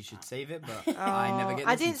that she should save it, but I never get.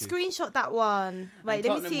 I didn't listened to. screenshot that one. Wait,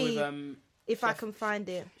 let me see with, if I can find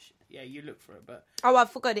it. yeah, you look for it, but Oh, I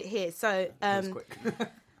forgot it here. So, That was quick.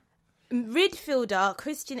 midfielder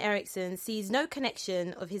Christian Eriksen sees no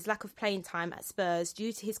connection of his lack of playing time at Spurs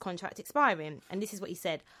due to his contract expiring. And this is what he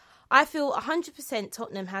said. I feel 100%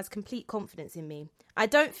 Tottenham has complete confidence in me. I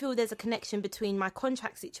don't feel there's a connection between my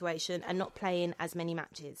contract situation and not playing as many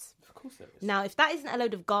matches. of course there is. Now, if that isn't a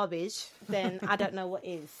load of garbage, then I don't know what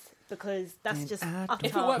is. Because that's just utter...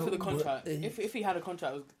 If it weren't for the contract, if he had a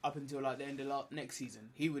contract up until like the end of next season,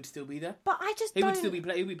 he would still be there. But I just He don't... would still be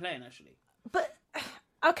he'd be playing actually. But,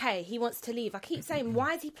 okay, he wants to leave. I keep saying,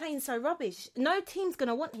 why is he playing so rubbish? No team's going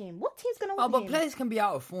to want him. What team's going to Oh, want but him? players can be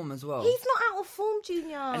out of form as well. He's not out of form,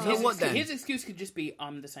 Junior. And So what then? his excuse could just be,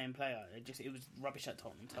 I'm the same player. It was rubbish at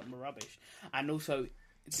Tottenham. Tottenham were rubbish, and also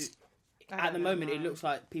at the moment it looks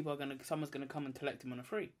like someone's gonna come and collect him on a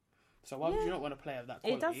free. So why would you not want a player of that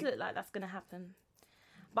quality? It does look like that's going to happen.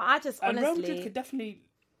 But I just And Real Madrid honestly... could definitely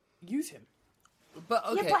use him. But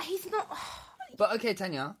okay, Yeah, but he's not... but okay,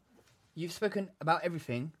 Tanya, you've spoken about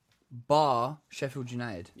everything, bar Sheffield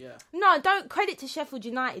United. Yeah. No, don't credit to Sheffield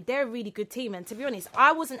United. They're a really good team. And to be honest,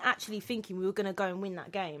 I wasn't actually thinking we were going to go and win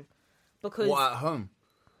that game. Because... What, at home?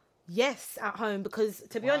 Yes, at home. Because,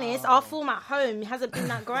 to be honest, our form at home hasn't been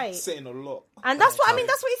that great. Saying a lot. And that's what I mean.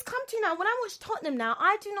 That's what it's come to now. When I watch Tottenham now,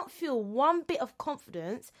 I do not feel one bit of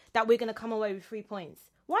confidence that we're going to come away with 3 points.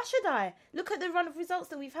 Why should I? Look at the run of results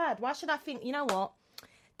that we've had. Why should I think, you know what?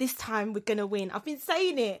 This time we're going to win. I've been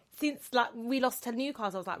saying it since we lost to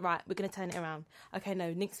Newcastle. I was like, right, we're going to turn it around. Okay,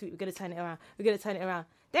 no, next week we're going to turn it around. We're going to turn it around.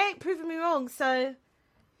 They ain't proving me wrong. So,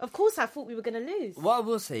 of course, I thought we were going to lose. What I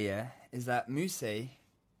will say, yeah, is that Mousse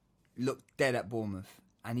looked dead at Bournemouth,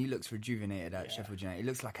 and he looks rejuvenated at Sheffield United. He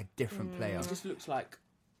looks like a different player. It just looks like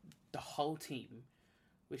the whole team,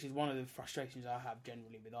 which is one of the frustrations I have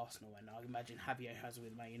generally with Arsenal, and I imagine Javier has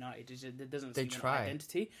with Man United. There doesn't They seem try. an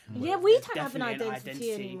identity. Yeah, Whereas we there's don't have an definitely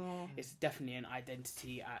identity anymore. It's definitely an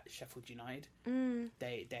identity at Sheffield United.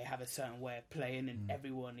 They have a certain way of playing, and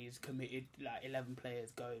everyone is committed. Like 11 players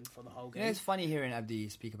going for the whole You game. know, it's funny hearing Abdi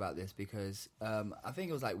speak about this because I think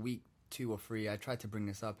it was like week 2 or 3. I tried to bring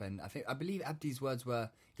this up, and I believe Abdi's words were,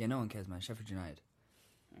 "Yeah, no one cares, man. Sheffield United."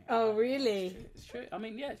 Oh, really? It's true. I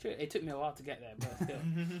mean, yeah, it's true. It took me a while to get there, but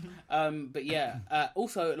still. But yeah.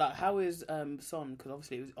 Also, like, how is Son? Because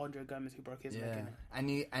obviously it was Andre Gomez who broke his leg. Yeah,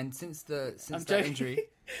 Innit? and since that joking. injury,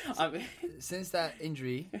 I mean, since that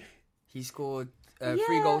injury, he scored 3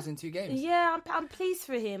 Yeah. goals in 2 games. Yeah, I'm pleased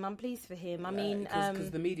for him. I mean,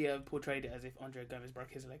 because the media portrayed it as if Andre Gomez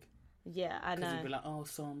broke his leg. yeah, I Because know. he'd be like, "Oh,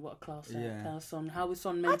 Son, what a class Yeah. player, Son. How is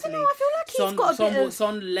Son I mentally?" don't know. I feel like he's got a bit of...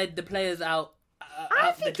 Son led the players out. I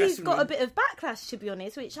out the think he's dressing got a room. bit of backlash, to be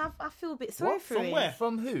honest, which I feel a bit sorry What? for From him. where?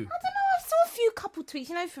 From who? I don't know. I saw a few couple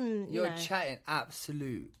tweets, from You're know. chatting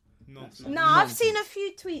absolute. Nonsense. No, I've seen a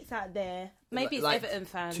few tweets out there. Maybe it's like Everton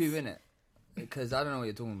fans. 2 innit? Because I don't know what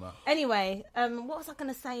you're talking about. Anyway, what was I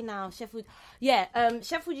going to say now? Sheffield. Yeah,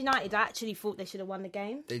 Sheffield United. I actually thought they should have won the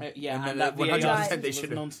game. They, Yeah, no, and no, that 100% VAR they was should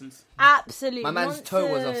have. nonsense. Absolute. My man's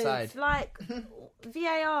toe was nonsense. offside. Like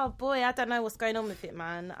VAR, boy, I don't know what's going on with it,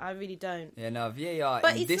 man. I really don't. Yeah, no, VAR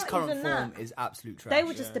But in it's this not current even form that. is absolute trash. They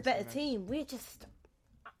were just the better team. We're just...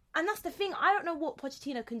 And that's the thing. I don't know what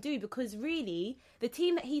Pochettino can do because really, the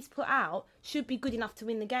team that he's put out should be good enough to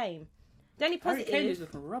win the game. The only Harry positive... Kane is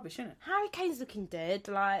looking rubbish, isn't it? Harry Kane's looking dead.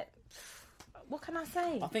 Like, what can I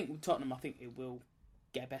say? I think with Tottenham, I think it will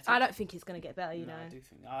get better. I don't think it's going to get better, you know. I do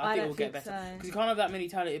think it will get think better so. because you can't have that many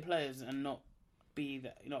talented players and not be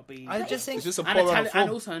that, not be. I just think It's just a and, poor run of form.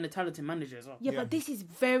 and also a talented manager as well. Yeah, but this is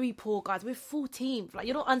very poor, guys. We're 14th. Like,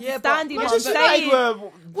 you're not Yeah, but understanding what I'm Manchester United saying.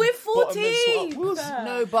 were We're bottom and swap. 14th. Wolves.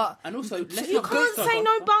 no, but And also, let's You not can't go- say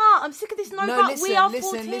no but. I'm sick of this no, No, but. We are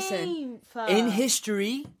listen, 14th. listen. In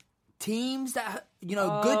history, teams that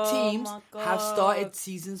good teams my have God. started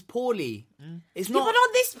seasons poorly. It's Yeah, not. but not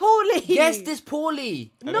this poorly. Yes, this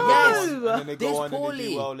poorly. And No. then they This go on and they poorly.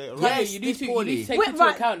 do well later on. Yeah, Yes, you need this to poorly. take Wait, into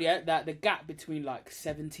right. account that the gap between like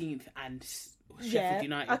 17th and Sheffield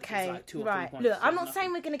United okay, is like 2 or 3 right. points. Look, so I'm not nothing.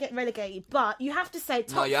 saying we're going to get relegated, but you have to say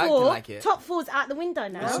top you're acting four. like it. Top four's out the window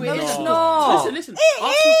now. No, No, it it's is. not. Listen.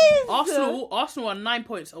 It Arsenal are 9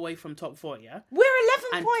 points away from top 4. Yeah. We're 11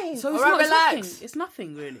 And points. So it's, Alright, not, relax. it's nothing. It's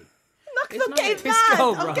nothing really. Look, it's I'm not- getting Let's mad.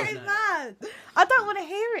 go, I'm bro. getting No. mad. I don't want to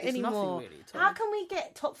hear it It's nothing anymore. really, it's How alright. can we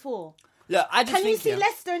get top 4? Look, I just Can you think see yeah.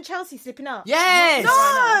 Leicester and Chelsea slipping up? Yes.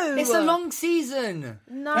 No. It's a long season.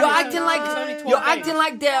 No. You're acting no. like It's only 12 you're games. acting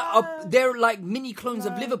like they're like mini clones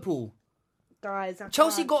of Liverpool. Guys, I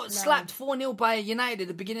Chelsea can't, got no. slapped 4-0 by United at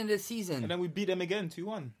the beginning of the season. And then we beat them again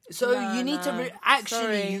 2-1. So No, you need to no. actually,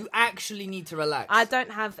 Sorry. you actually need to relax. I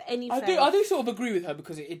don't have any faith. I do sort of agree with her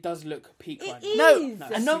because it does look peak right It now. is. No,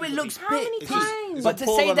 No, I know super it looks deep. How bit many peak, times? but It's to a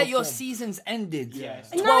poor say run that of your form. season's ended, Yeah.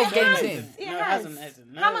 12 it games has. in. It No, it has.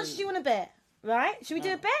 hasn't. How No. much do you want to bet? Right? Should we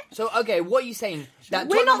do a bet? So okay, what are you saying? That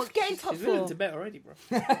We're Tottenham- not getting top She's willing 4. to bet already, bro.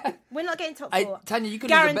 We're not getting top I, 4. Tanya, you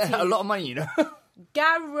could lose Guaranteed. a lot of money, you know.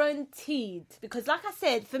 Guaranteed. Because like I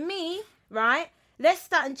said, for me, right,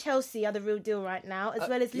 Leicester and Chelsea are the real deal right now, as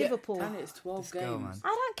well as yeah. Liverpool. And it's 12 This girl, games. man. I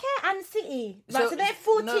don't care. And City. Right, so they're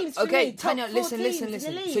 4 no, teams for okay, me. Top Tanya, 4 listen. teams in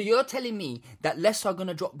the league. So you're telling me that Leicester are going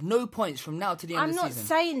to drop no points from now to the end I'm of the not season?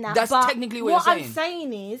 saying that. That's but technically what you're saying. I'm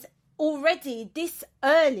saying is, already this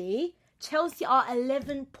early, Chelsea are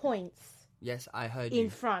 11 points Yes, I heard in you.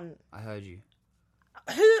 front. I heard you.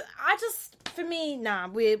 For me, nah,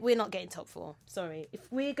 we're not getting top 4. Sorry.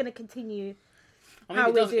 If we're going to continue... I mean, How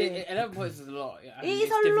it we does, doing? 11 points is a lot. I It mean, is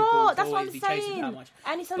it's a difficult lot. to That's what always I'm be chasing saying. that much.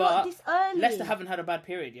 And it's a But lot this early. Leicester haven't had a bad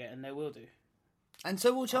period yet, and they will do. And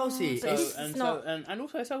so will Chelsea. but It's- it's And not- and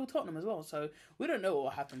also so will Tottenham as well. So we don't know what will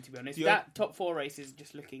happen, to be honest. Yeah. That top 4 race is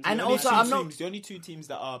just looking. And The also, only I'm two not- teams- the only 2 teams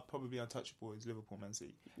that are probably untouchable is Liverpool and Man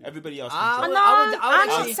City. Everybody else. I can would, jump. No, I would I'm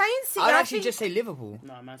not actually, saying City. I would I actually think- just say Liverpool.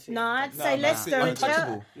 No, Man City. No, I'd No, say Man Leicester City and,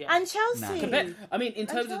 untouchable. Yeah. and Chelsea. I mean, in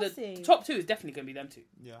terms of the Chelsea. top 2 is definitely going to be them 2.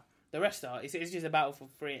 Yeah. The rest are. It's just a battle for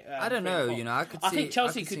free. I don't know. You know, I could. I see, think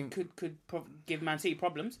Chelsea I could see- could give Man City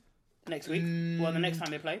problems next week. Well, the next time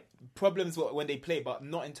they play. Problems when they play, but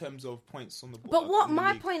not in terms of points on the board. But what in the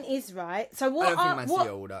my league. point is, right? So I what don't think are, Man City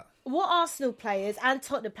are all that. what Arsenal players and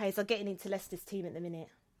Tottenham players are getting into Leicester's team at the minute?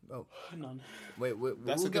 None. Wait, That's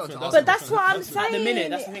we'll a get different- onto that's a But that's what I'm At saying. At the minute,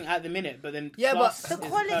 that's the thing. At the minute, but then Yeah, plus but- The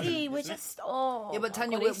is quality, permanent, we're isn't it? just yeah, but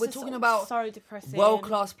Tanya, God, we're it's just talking about so depressing. world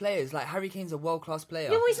class players. Like Harry Kane's a world class player.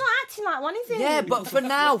 Yeah, well, he's not acting like one, is he? Yeah, but for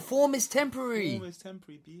now, form is temporary. Almost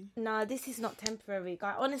temporary, B. no, this is not temporary,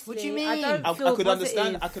 guy. Honestly, What do you I mean? don't I feel could positive.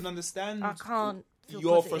 understand. I can understand. I can't feel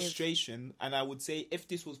your positive. frustration, and I would say if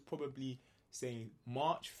this was probably say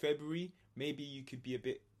March, February, maybe you could be a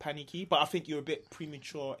bit panicky. But I think you're a bit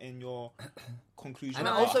premature in your conclusion. And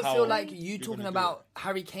I about also how feel like you you're talking gonna do about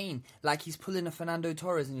Harry Kane, like he's pulling a Fernando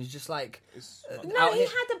Torres, and he's just like, It's- No, out he here-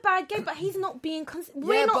 had a bad game, but he's not being consistent.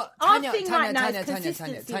 We're Yeah, not. but Our Tanya, thing Tanya, right now Tanya, is Tanya,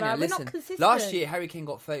 consistency, Tanya, right? We're listen. not consistent. Last year, Harry Kane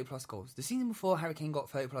got 30 plus goals. The season before, Harry Kane got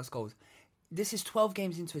 30 plus goals. This is 12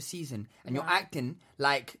 games into a season, and you're acting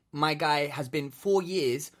like my guy has been 4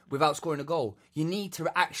 years without scoring a goal. You need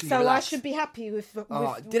to actually so relax. I should be happy with.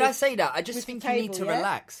 Did I say that? I just with think the you need table, to yeah?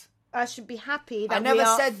 relax. I should be happy that I never we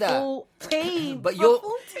are said that. full team. But We're you're,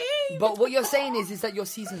 full team. but what you're saying is that your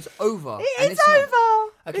season's over. and It's not.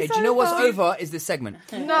 over. Okay, It's do you know what's over? over? Is this segment.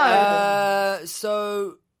 No.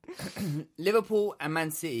 So Liverpool and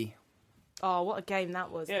Man City. Oh, what a game that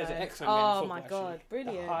was! Yeah, it was though. an excellent game of Oh football, my actually. god,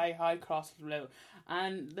 brilliant! The high class level.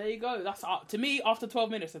 And there you go. That's to me. After 12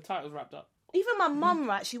 minutes, the title's wrapped up. Even my mum,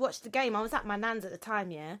 right? She watched the game. I was at my nan's at the time,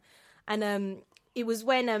 yeah, and it was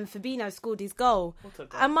when Fabinho scored his goal, a goal.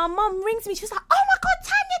 and my mum rings me. She was like, "Oh my god,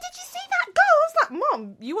 Tanya, did you see that goal?" I was like,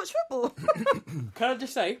 "Mum, you watch football?" Can I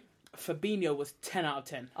just say, Fabinho was 10 out of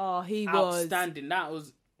 10. Oh, he was Outstanding. That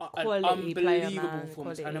was an Quality player, unbelievable man.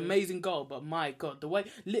 performance. Quality. An amazing goal. But my God, the way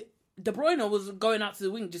De Bruyne was going out to the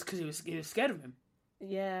wing just because he was scared of him.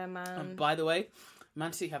 Yeah, man. And by the way,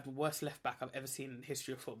 Man City have the worst left back I've ever seen in the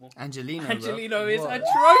history of football. Angelino. Angelino is What?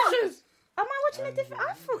 atrocious. Am I watching a different?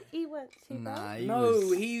 I thought he went too Nah, bad. he No,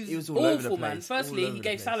 was, he's he was all over the awful, man. place, Firstly, all over he the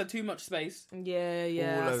gave place. Salah too much space. Yeah,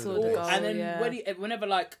 yeah. All I over saw the the place. goal. And then yeah. whenever,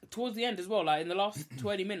 like, towards the end as well, like in the last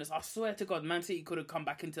 20 minutes, I swear to God, Man City could have come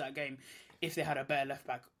back into that game if they had a better left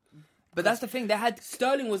back. But that's the thing. They had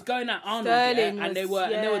Sterling was going at Arnold, Sterling and they was-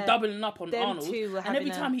 were doubling up on Them Arnold. two were And every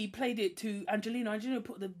having time he played it to Angelino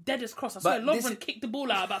put the deadest cross. I But swear, this Lovren is- kicked the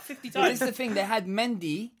ball out about 50 But this times. is the thing. They had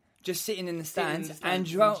Mendy just sitting in the stands, stands. and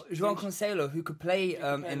João Cancelo, who could play in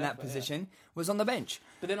left that foot, position, was on the bench.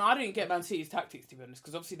 But then I didn't get Man City's tactics, to be honest,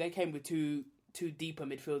 because obviously they came with two deeper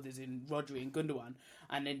midfielders in Rodri and Gundogan,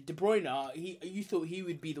 and then De Bruyne. You thought he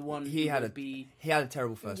would be the one. He had would be. a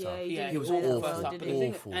terrible first Yeah, half. he He was didn't play that awful. well, But did the he?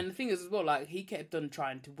 thing, Awful. and the thing is as well, like he kept on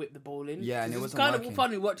trying to whip the ball in. Yeah, and it It's wasn't kind working. of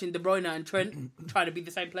funny watching De Bruyne and Trent trying to be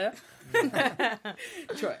the same player.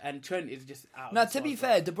 And Trent is just out. No, of to his be mind.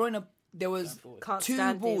 fair, De Bruyne, there was Can't two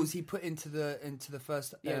stand balls him. he put into the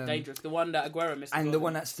first, dangerous. The one that Aguero missed, and as the well.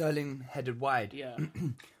 one that Sterling headed wide. Yeah.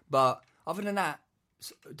 But other than that,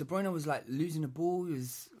 De Bruyne was like losing the ball. He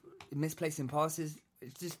was misplacing passes.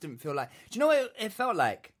 It just didn't feel like. Do you know what it felt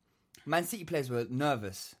like? Man City players were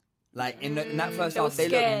nervous. Like in that first They were half, they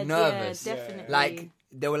scared, looked nervous. Yeah, definitely. Like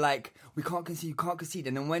they were like, we can't concede.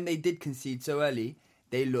 And then when they did concede so early,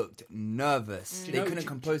 they looked nervous. They couldn't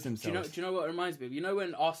compose themselves. Do you know what it reminds me of? You know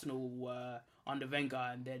when Arsenal were under Wenger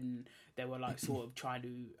and then they were like sort of trying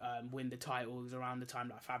to win the titles around the time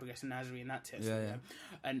like Fabregas and Nasri and that test. Yeah.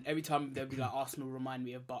 And every time they'd be like, Arsenal remind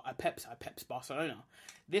me of Pep's Barcelona.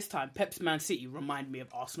 This time, Pep's Man City remind me of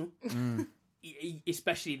Arsenal.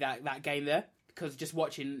 Especially that game there. Because just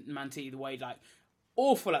watching Man City, the way, like,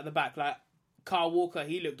 awful at the back. Like, Kyle Walker,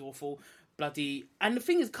 he looked awful. Bloody... And the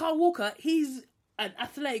thing is, Kyle Walker, he's an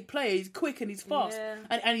athletic player. He's quick and he's fast. Yeah.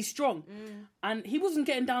 And he's strong. And he wasn't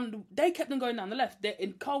getting down... They kept on going down the left.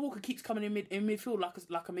 And Kyle Walker keeps coming in midfield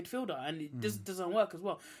like a midfielder. And it just doesn't work as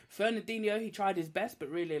well. Fernandinho, he tried his best. But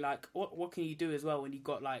really, like, what can you do as well when you've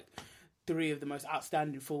got, like... three of the most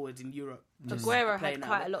outstanding forwards in Europe. Aguero playing had out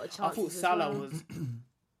quite there. a lot of chances. I thought as Salah well. was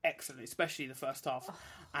excellent, especially the first half.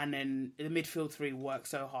 And then the midfield three worked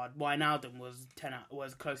so hard. Wijnaldum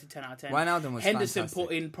was close to 10 out of 10. Wijnaldum was Henderson fantastic.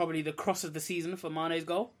 put in probably the cross of the season for Mane's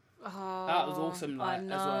goal. Oh, That was awesome, I like,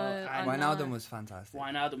 know, as well. I And know. Wijnaldum was fantastic.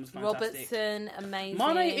 Wijnaldum was fantastic. Robertson, amazing.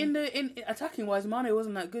 Mane in attacking wise, Mane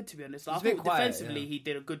wasn't that good, to be honest. Like, I He's a bit thought quiet, defensively yeah. he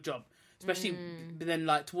did a good job, especially. But then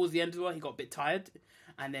like towards the end as well, he got a bit tired,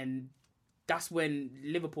 and then that's when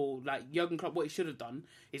Liverpool, like Jurgen Klopp, what he should have done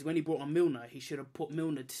is when he brought on Milner, he should have put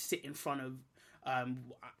Milner to sit in front of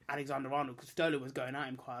Alexander Arnold because Sterling was going at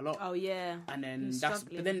him quite a lot. Oh yeah. And then He was that's.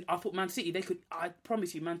 struggling. But then I thought Man City, they could. I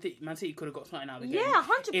promise you, Man City could have got something out of the game. Yeah,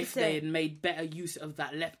 100%. If they had made better use of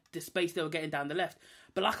that left, the space they were getting down the left.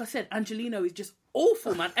 But like I said, Angelino is just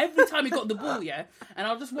awful, man. Every time he got the ball, yeah, and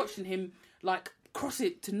I was just watching him like cross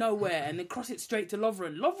it to nowhere and then cross it straight to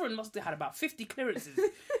Lovren. Lovren must have had about 50 clearances,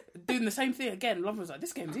 doing the same thing again. Lovren's like,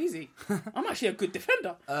 this game's easy. I'm actually a good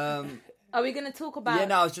defender. Are we going to talk about? Yeah,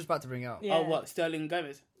 no, I was just about to bring it up. Yeah. Oh, what, Sterling and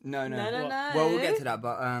Gomez? No. No. Well, we'll get to that,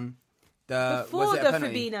 but Before was it the a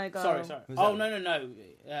penalty? Fabinho goal. Sorry. Was Oh, that- no. No.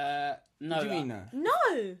 What do you mean no?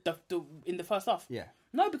 No. In the first half? Yeah.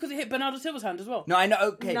 No, because it hit Bernardo Silva's hand as well. No, I know.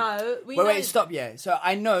 Okay. No, we know- Wait, stop. Yeah. So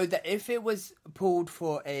I know that if it was pulled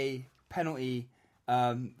for a penalty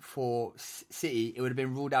for City, it would have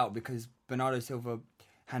been ruled out because Bernardo Silva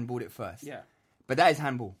handballed it first. Yeah. But that is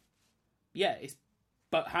handball. Yeah, it's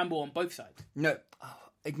but handball on both sides. No,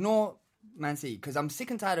 ignore Man City because I'm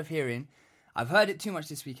sick and tired of hearing. I've heard it too much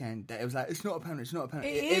this weekend that it was like it's not a penalty. It's not a penalty.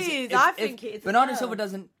 It is. is. I think it is as Bernardo well. Silva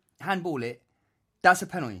doesn't handball it. That's a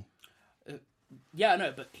penalty. Yeah, I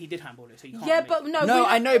know, but he did handball it, so you can't. Yeah, make- but no. No, we-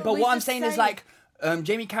 I know, but we what I'm just saying is say- like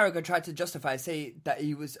Jamie Carragher tried to justify, say that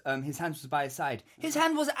he was his hand was by his side. His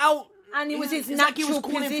hand was out, And it was his it's like he was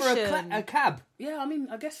natural calling position. for a cab. Yeah, I mean,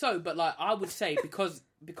 I guess so, but like I would say because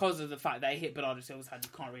of the fact that he hit Bernardo Silva's hand,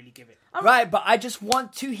 you can't really give it. Right, but I just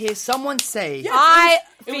want to hear someone say, I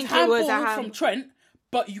It was think it handball was a from hand. Trent,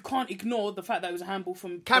 but you can't ignore the fact that it was a handball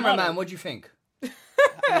from cameraman, Bernardo. what do you think?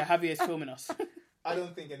 Yeah, Javier's filming us. I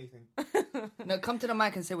don't think anything. No, come to the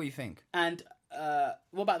mic and say what you think. And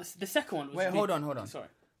what about the second one? Was Wait, hold on. Sorry.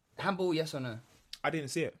 Handball, yes or no? I didn't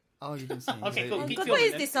see it. Oh, you didn't see it. Okay, cool. Oh, Keep God, filming what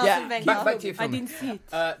is then. this, Yeah, Arsene Wenger? back to your I filming. didn't see it.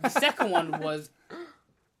 The second one was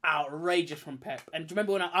outrageous from Pep. And do you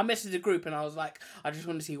remember when I messaged the group and I was like, I just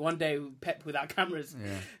want to see one day Pep without cameras.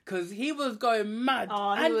 Because he was going mad.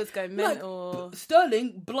 Oh, he And, was going like, mental.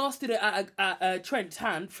 Sterling blasted it at Trent's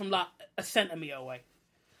hand from like a centimetre away.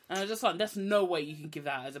 And I was just like, there's no way you can give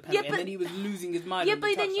that as a penalty. Yeah, but- and then he was losing his mind. Yeah, on the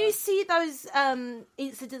but then you touchline. see those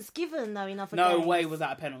incidents given though in other No games. way was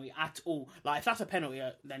that a penalty at all. Like, if that's a penalty,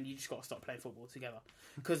 then you just got to stop playing football together.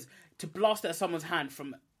 Because to blast at someone's hand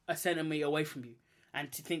from a centimetre away from you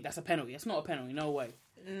and to think that's a penalty, it's not a penalty, no way.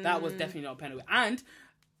 That was definitely not a penalty. And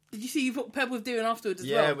Did you see what Pep was doing afterwards as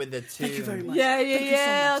Yeah, well? with the two. Thank you very much. Yeah, Thank you so much.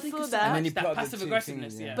 I Thank saw you so that. And then he much. put That up the passive two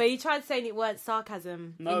aggressiveness, things, yeah. But he tried saying it weren't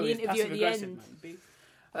sarcasm No, in the it's interview at passive the aggressive, end. man.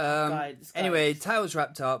 This guy Anyway, is- titles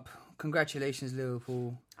wrapped up. Congratulations,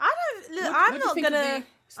 Liverpool. I don't. Look, What I'm do you not think of gonna. the I'm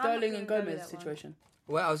Sterling not and gonna go with Gomez that one. situation.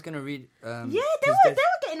 Well, I was gonna read. Yeah, 'cause they were there's-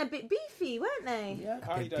 getting a bit beefy, weren't they? Yeah.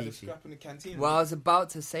 Harry died of beefy. scrap in the canteen. Well, I was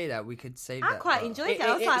about to say that we could save I that. quite but- enjoyed It, it.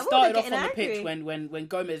 I was it like, started they're off on getting the pitch angry. when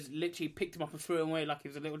Gomez literally picked him up and threw him away like he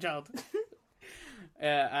was a little child.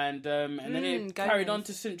 And then it carried on Gomez.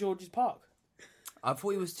 to St George's Park. I thought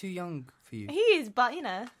he was too young for you. He is, but you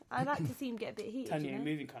know, I like to see him get a bit heated. Tanya, You you're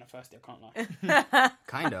know? moving kind of thirsty, I can't lie.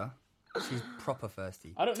 Kinda. She's proper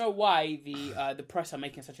thirsty. I don't know why the press are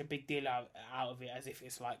making such a big deal out of it, as if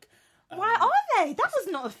it's like. Why are they? That was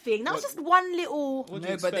not a thing. That was just one little What do No, you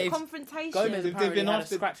but expect? they've- confrontation. Gomez They've apparently been had a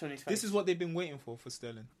after- scratch on his face. This is what they've been waiting for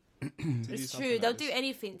Sterling. To do It's something true. like They'll this. do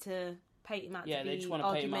anything to paint him out Yeah, to they be just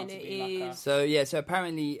wanna paint him out to be like a- argumentative. So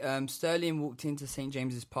apparently Sterling walked into St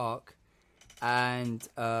James's Park, and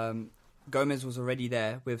Gomez was already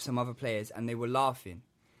there with some other players, and they were laughing.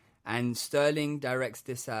 And Sterling directs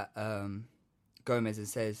this at Gomez and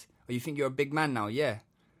says, "Oh, you think you're a big man now? Yeah."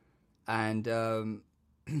 And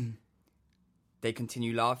they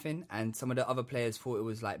continue laughing, and some of the other players thought it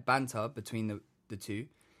was like banter between the two.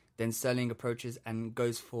 Then Sterling approaches and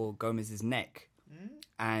goes for Gomez's neck,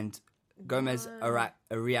 and Gomez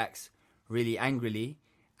reacts really angrily,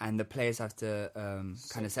 and the players have to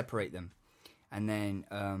kind of separate them, and then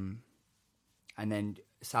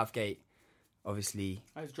Southgate obviously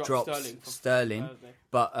Has dropped drops Sterling for Sterling, Thursday.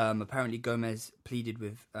 but apparently Gomez pleaded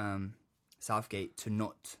with Southgate to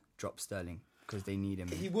not drop Sterling because they need him.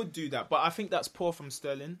 He would do that, but I think that's poor from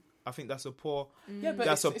Sterling. I think that's a poor. Yeah, but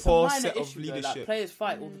That's it's, a it's poor a minor set of issue, though. leadership. Like, players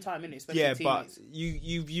fight all the time, innit? Especially Yeah, teammates. but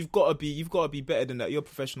you've got to be better than that. You're a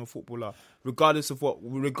professional footballer, regardless of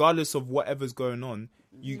whatever's going on.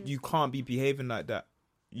 You can't be behaving like that.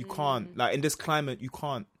 You can't, like, in this climate. You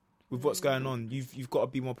can't. With what's going on, you've got to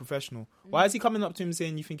be more professional. Why is he coming up to him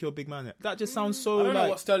saying you think you're a big man? That just sounds so I don't know like.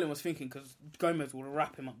 what Sterling was thinking, because Gomez will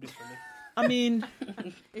wrap him up differently. I mean,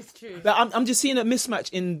 It's true. like, I'm just seeing a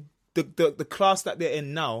mismatch in the class that they're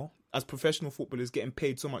in now as professional footballers, getting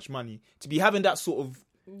paid so much money to be having that sort of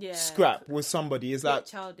Yeah. scrap with somebody is like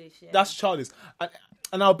childish. Yeah. that's childish.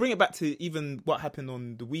 And I'll bring it back to even what happened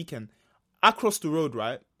on the weekend. I crossed the road,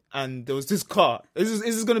 right, and there was this car. This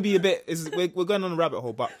is going to be a bit. We're going on a rabbit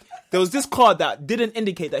hole, but there was this car that didn't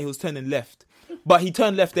indicate that he was turning left, but he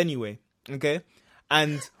turned left anyway. Okay,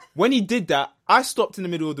 and when he did that, I stopped in the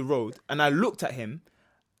middle of the road and I looked at him,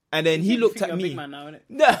 and then he You looked think at you're a me. big man now, innit?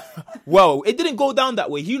 No, well, it didn't go down that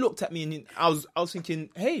way. He looked at me and I was thinking,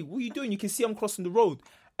 hey, what are you doing? You can see I'm crossing the road.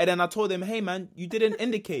 And then I told him, hey, man, you didn't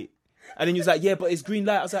indicate. And then he was like, yeah, but it's green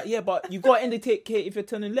light. I was like, yeah, but you got to indicate if you're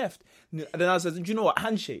turning left. And then I said, do you know what?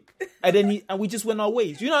 Handshake. And then we just went our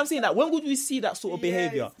ways. You know what I'm saying? Like, when would we see that sort of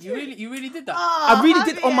behaviour? You really did that. I really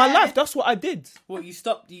did on my life. That's what I did. What, you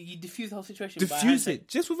stopped? You diffused the whole situation. by a Diffuse handshake? it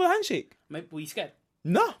just with a handshake. Maybe, were you scared?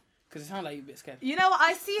 No. Because it sounded like you were a bit scared. You know what?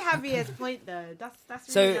 I see Javier's point though. That's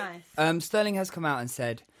really So nice. Sterling has come out and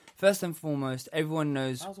said, first and foremost, everyone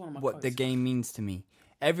knows That was one of my what the quotes. game means to me.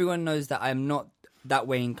 Everyone knows that I'm not that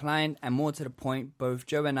way inclined, and more to the point, both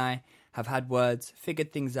Joe and I have had words,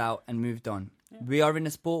 figured things out, and moved on. Yeah. We are in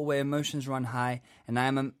a sport where emotions run high, and I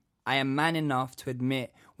am man enough to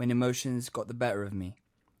admit when emotions got the better of me.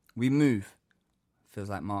 We move. Feels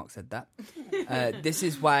like Mark said that. This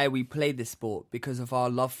is why we play this sport, because of our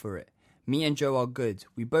love for it. Me and Joe are good.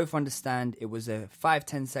 We both understand it was a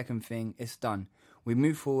 5-10 second thing. It's done. We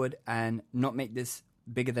move forward and not make this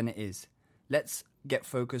bigger than it is. Let's get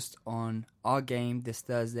focused on our game this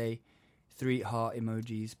Thursday. 3 heart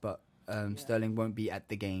emojis, but Sterling won't be at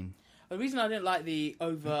the game. The reason I didn't like the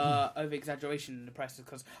over exaggeration in the press is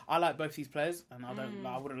because I like both these players, and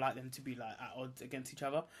I wouldn't like them to be like at odds against each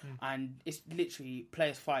other. And it's literally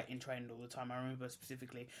players fight in training all the time. I remember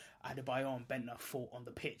specifically Adebayor and Bentner fought on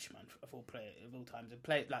the pitch, man, of all times. And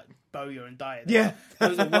play like Bowyer and Dyer. Yeah.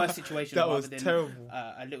 Those are worse situations. That rather was than, terrible.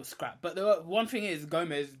 A little scrap. But one thing is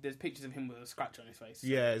Gomez. There's pictures of him with a scratch on his face. So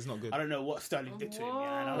Yeah, it's not good. I don't know what Sterling did to him.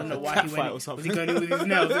 Yeah, and I don't know A why cat he fight went. or Was something. he going in with his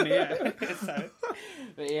nails? In it? Yeah. So,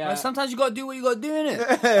 but yeah. Well, sometimes you gotta do what you gotta do,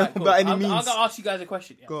 innit? Right, cool. By any I'm means. gonna ask you guys a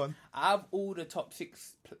question. Yeah? Go on. Out of all the top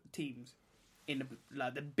 6 teams in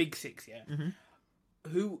the big 6, yeah. Mm-hmm.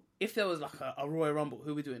 Who, if there was like a Royal Rumble,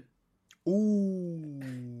 who are we doing?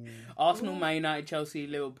 Ooh. Arsenal, Man United, Chelsea,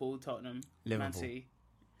 Liverpool, Tottenham, Man Liverpool. City.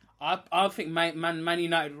 I think Man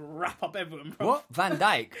United wrap up everyone, bro. What? Van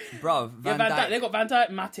Dijk, bruv. Yeah, Van Dijk. They got Van Dijk,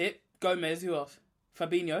 Matip, Gomez. Who else?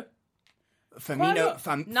 Fabinho.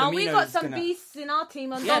 Firmino. No, we Firmino's got some gonna- beasts in our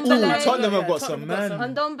team. On Yeah, Ndombele. Tottenham have got some, man.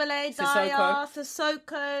 On Ndombele, Dyer,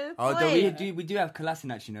 Sissoko. Oh, Boy. we do have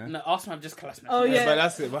Kolasinac, you know. No, Arsenal have just class. Oh, yeah. But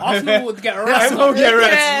that's it. Arsenal would get Arsenal arrested. get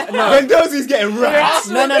rest. When Dozy's getting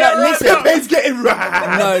rest. No, listen. Pepe's getting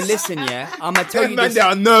rest. No, listen, yeah. I'm gonna tell you Man, this. they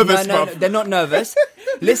are nervous, no, bruv. they're not nervous.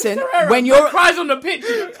 Listen, when you're Cries on the pitch.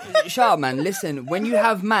 shut up, man. Listen, when you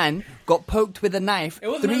have man got poked with a knife It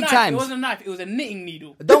wasn't 3 a knife. times, It wasn't a knife. It was a knitting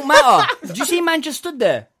needle. don't matter. Did you see man just stood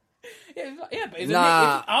there? Yeah, but it's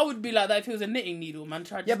Nah. I would be like that if it was a knitting needle, man.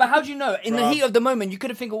 Yeah, but how do you know? In the heat of the moment, you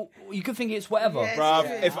could think it's whatever.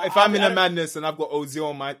 Bruv, if I'm in a madness and I've got Ozil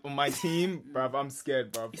on my team, bruv, I'm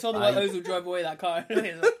scared, bruv. You saw the way Ozil drove away that car.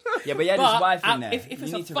 Yeah, but he had his wife in there. If it's you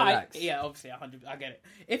a need to fight, relax. yeah, obviously, 100. I get it.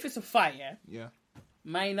 If it's a fight, Yeah.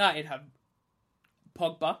 Man United have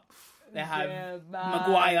Pogba. They have Yeah, man.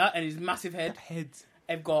 Maguire and his massive head. Heads.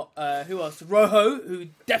 They've got who else? Rojo, who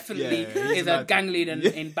definitely Yeah, he's is a mad. gang leader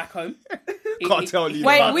in back home. Cartel leader.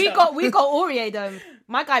 Wait, we got Aurier though.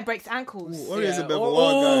 My guy breaks ankles. Aurier's a bit of a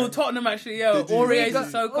wild guy. Tottenham actually, yeah. Did you- Aurier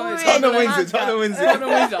is so close. Aurier- Tottenham wins Mad it. Tottenham wins it. Tottenham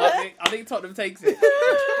wins it. I think Tottenham takes it.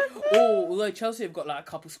 Although Chelsea have got like a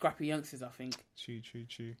couple scrappy youngsters, I think. True.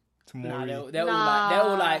 Nah, Tomorrow. they're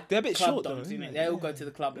all like They're a bit club short, dogs, though, innit? isn't They it? all go to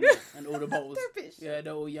the club and all the bottles. Yeah,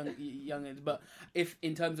 they're all youngins. But if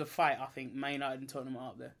in terms of fight, I think Man United and Tottenham are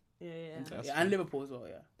up there. Yeah. Yeah, and Liverpool as well.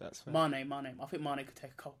 Yeah, That's fair. Mane. I think Mane could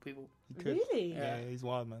take a couple people. He could. Really? Yeah, he's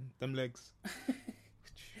wild, man. Them legs.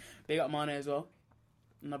 They got Mane as well.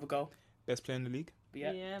 Another goal. Best player in the league. But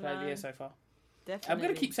yeah, Yeah, player of the man. year so far. Definitely. I'm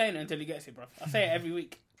gonna keep saying it until he gets it, bro. I say it every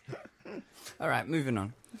week. All right, moving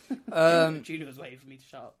on. Julie was waiting for me to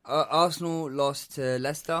shut up. Arsenal lost to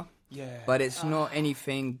Leicester, Yeah. but it's not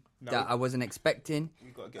anything that I wasn't expecting. we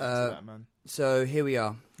got to get into that, man. So here we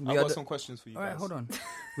are. I've got some questions for you All right, guys. hold on.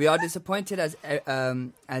 We are disappointed as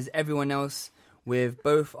everyone else with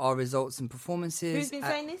both our results and performances. Who's been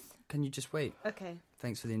saying this? Can you just wait? Okay.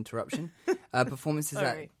 Thanks for the interruption. Performances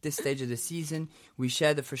at Sorry. this stage of the season. We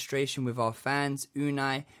share the frustration with our fans,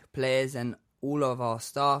 Unai, players, and all of our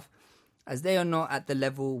staff, as they are not at the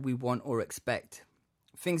level we want or expect.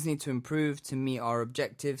 Things need to improve to meet our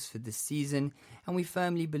objectives for this season, and we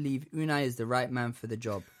firmly believe Unai is the right man for the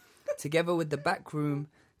job, together with the backroom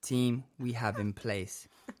team we have in place.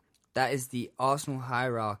 That is the Arsenal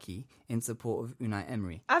hierarchy in support of Unai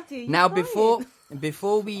Emery. Abdi, you Now, crying?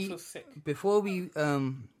 before we feel sick.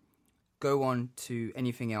 go on to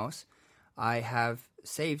anything else, I have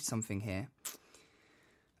saved something here.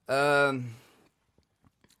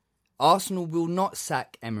 Arsenal will not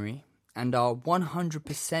sack Emery and are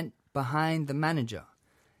 100% behind the manager.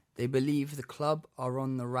 They believe the club are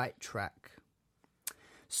on the right track.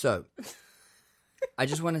 So, I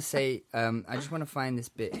just want to say, I just want to find this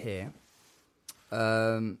bit here.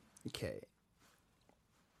 Okay.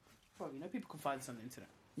 Bro, you know people can find this on the internet.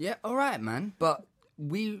 Yeah, all right, man. But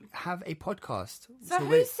we have a podcast. So who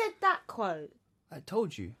wait, said that quote? I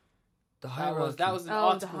told you. The That hierarchy. was an Oh,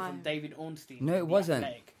 article the from David Ornstein. No, it in The wasn't.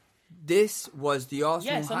 Athletic. This was the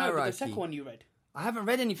Arsenal Yes, I know, but hierarchy. the second one you read. I haven't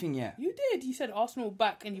read anything yet. You did. You said Arsenal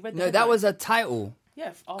back, and you read. The No, that headline. was a title.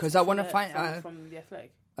 Yeah, 'Cause I wanna find- from the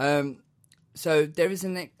Athletic. So there is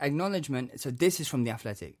an acknowledgement. So this is from the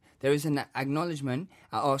Athletic. There is an acknowledgement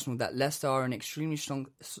at Arsenal that Leicester are an extremely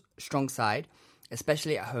strong side,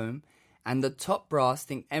 especially at home, and the top brass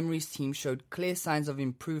think Emery's team showed clear signs of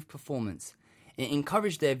improved performance. It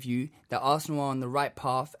encouraged their view that Arsenal are on the right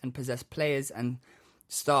path and possess players and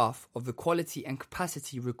staff of the quality and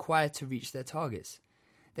capacity required to reach their targets.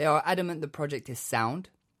 They are adamant the project is sound,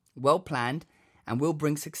 well planned, and will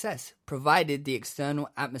bring success, provided the external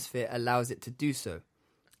atmosphere allows it to do so.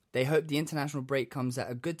 They hope the international break comes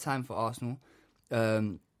at a good time for Arsenal,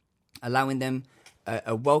 allowing them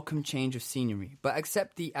a welcome change of scenery, but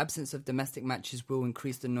accept the absence of domestic matches will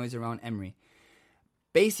increase the noise around Emery.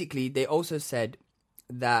 Basically, they also said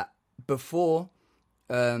that before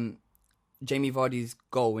Jamie Vardy's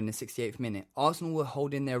goal in the 68th minute, Arsenal were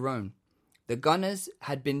holding their own. The Gunners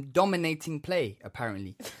had been dominating play,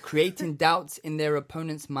 apparently, creating doubts in their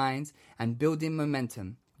opponents' minds and building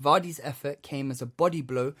momentum. Vardy's effort came as a body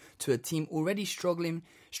blow to a team already struggling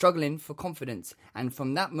for confidence, and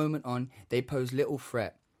from that moment on, they posed little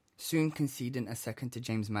threat, soon conceding a second to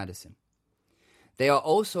James Maddison. They are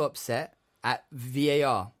also upset at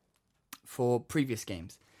VAR for previous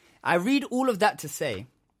games. I read all of that to say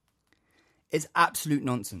it's absolute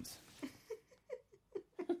nonsense.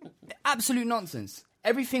 Absolute nonsense.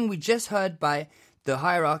 Everything we just heard by the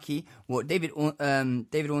hierarchy, what David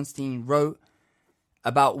Ornstein wrote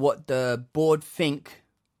about what the board think.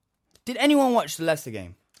 Did anyone watch the Leicester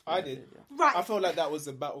game? I did. Right. I felt like that was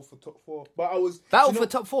a battle for top 4. But I was... Battle do you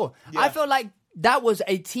for top 4. Yeah. I feel like that was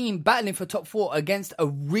a team battling for top 4 against a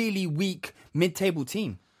really weak mid-table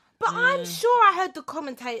team. But I'm sure I heard the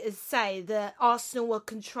commentators say that Arsenal were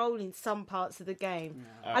controlling some parts of the game.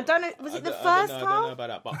 I don't know. Was it the first half? I don't know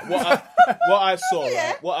about that. But what I saw,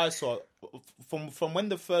 right, what I saw from when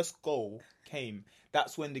the first goal came,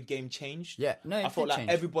 that's when the game changed. Yeah, no, it I felt did like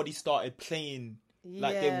change. everybody started playing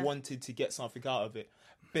like they Yeah. wanted to get something out of it.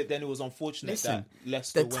 But then it was unfortunate Listen, that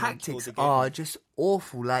Leicester the went and killed tactics the game. are just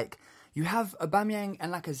awful. Like, you have Aubameyang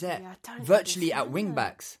and Lacazette Yeah, I don't virtually at understand wing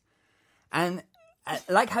backs. And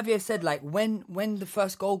like Javier said, like when the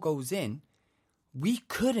first goal goes in, we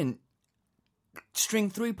couldn't string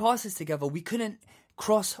 3 passes together. We couldn't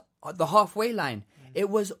cross the halfway line. It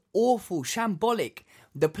was awful, shambolic.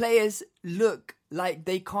 The players look like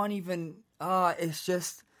they can't even... it's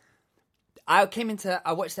just... I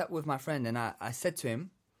watched that with my friend, and I said to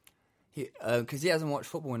him, because he hasn't watched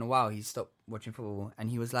football in a while, he stopped watching football,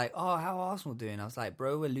 and he was like, "Oh, how are Arsenal doing?" I was like,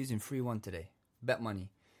 "Bro, we're losing 3-1 today. Bet money."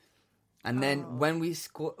 And then when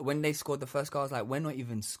they scored the first goal, I was like, "We're not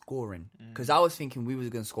even scoring," because I was thinking we was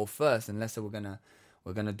going to score first, and Leicester were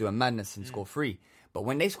gonna do a madness and score 3. But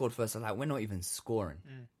when they scored first, I was like, "We're not even scoring.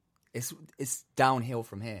 It's downhill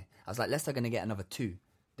from here." I was like, "Leicester are going to get another 2.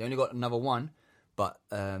 They only got another 1, but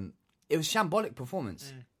it was shambolic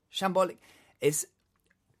performance. Shambolic. It's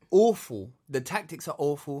awful. The tactics are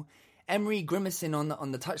awful. Emery grimacing on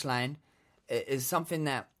the touchline is something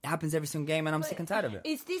that happens every single game, and I'm sick and tired of it.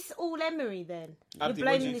 Is this all Emery then? You're Abdi, what do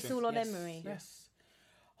blaming you this think? all on Yes, Emery? Yes.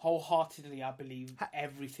 Wholeheartedly, I believe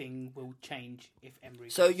everything will change if Emery.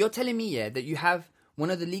 So goes. you're telling me, yeah, that you have one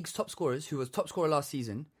of the league's top scorers, who was top scorer last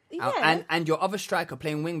season, Yeah. and your other striker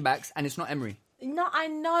playing wing backs, and it's not Emery. No, I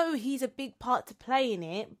know he's a big part to play in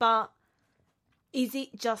it, but is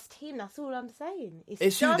it just him? That's all I'm saying. It's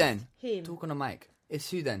just who then? Him. Talk on the mic. It's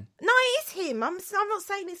who then? No, it is him. I'm not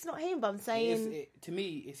saying it's not him, but I'm saying To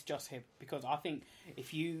me, it's just him, because I think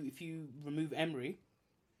if you remove Emery,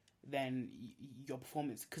 then your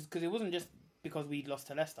performance, because it wasn't just because we lost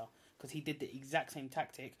to Leicester, because he did the exact same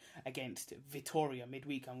tactic against Vitoria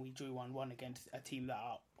midweek, and we drew 1-1 against a team that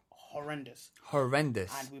are horrendous.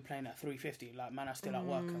 And we're playing at 350. Like, man, are still at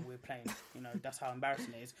work and we're playing. That's how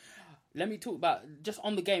embarrassing it is. Let me talk about just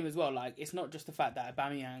on the game as well. Like, it's not just the fact that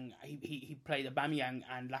Aubameyang, he played Aubameyang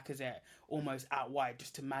and Lacazette almost out wide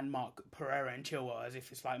just to man mark Pereira and Chilwell as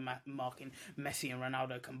if it's like marking Messi and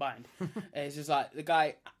Ronaldo combined. It's just like the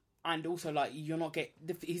guy, and also like you're not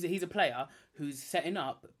he's a player who's setting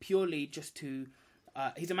up purely just to.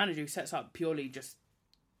 He's a manager who sets up purely just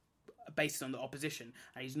based on the opposition,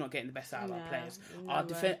 and he's not getting the best out of our players.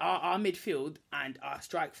 Our midfield and our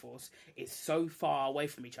strike force is so far away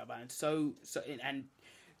from each other, and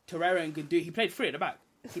Torreira and Gundu, he played 3 at the back.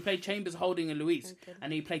 He played Chambers, Holding, and Luis,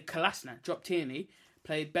 and he played Kolasinac, dropped Tierney,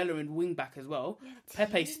 played Bellerin wing back as well.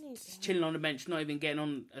 Pepe's chilling on the bench, not even getting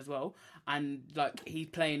on as well, and like he's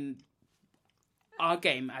playing our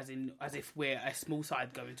game as if we're a small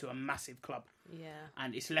side going to a massive club. yeah.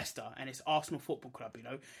 And it's Leicester and it's Arsenal Football Club,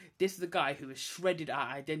 This is the guy who has shredded our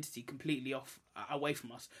identity completely away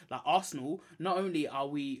from us. Like Arsenal, not only are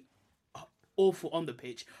we awful on the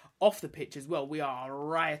pitch, off the pitch as well, we are a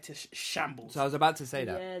riotous shambles. So I was about to say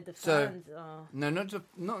that. Yeah, the fans are.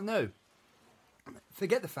 No.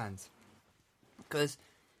 Forget the fans. Because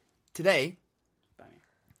today,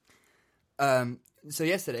 so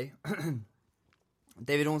yesterday,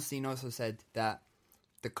 David Ornstein also said that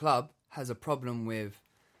the club has a problem with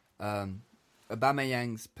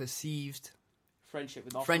Aubameyang's perceived friendship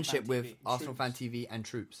with Arsenal Fan TV and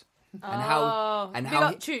Troops, Big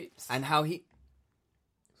up Troops. and how he.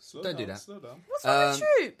 Slow Don't down, do that. Slow down. What's wrong with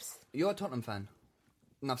Troops? You're a Tottenham fan.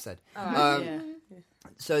 Enough said. Yeah.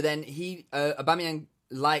 So then Aubameyang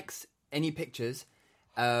likes any pictures,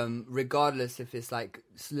 regardless if it's like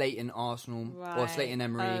slating Arsenal or slating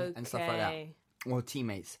Emery and stuff like that, or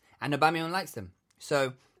teammates. And Aubameyang likes them.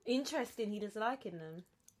 So Interesting, he does liking them.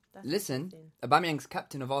 That's listen, interesting. Aubameyang's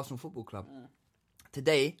captain of Arsenal Football Club.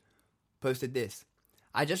 Today, posted this.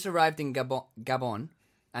 I just arrived in Gabon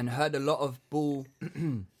and heard a lot of bull.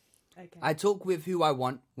 Okay. I talk with who I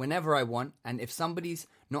want, whenever I want, and if somebody's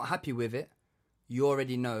not happy with it, you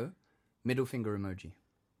already know, middle finger emoji.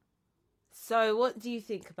 So, what do you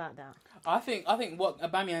think about that? I think what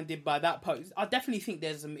Aubameyang did by that post, I definitely think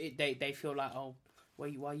there's they feel like, oh,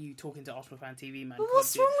 why are you talking to Arsenal Fan TV, man? But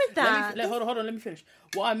what's wrong with that? Hold on, let me finish.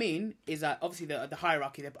 What I mean is that obviously the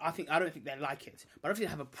hierarchy, I don't think they like it, but obviously they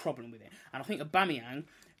have a problem with it. And I think Aubameyang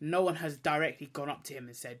no one has directly gone up to him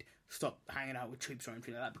and said, stop hanging out with troops or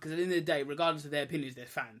anything like that. Because at the end of the day, regardless of their opinions, they're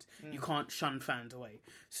fans. You can't shun fans away.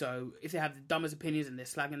 So if they have the dumbest opinions and they're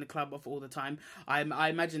slagging the club off all the time, I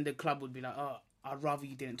imagine the club would be like, oh, I'd rather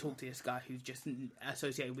you didn't talk to this guy who's just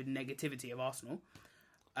associated with negativity of Arsenal.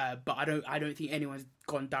 But I don't think anyone's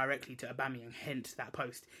gone directly to Aubameyang, hence that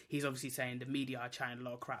post. He's obviously saying the media are chatting a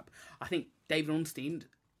lot of crap. I think David Ornstein,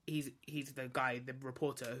 he's the guy, the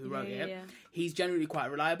reporter who wrote it. Yeah. He's generally quite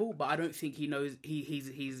reliable, but I don't think he knows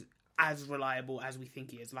he's as reliable as we think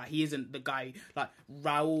he is. Like, he isn't the guy like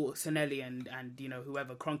Raul Sanelli and you know,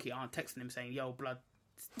 whoever, Kroenke aren't texting him saying, yo, blood,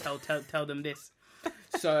 tell them this.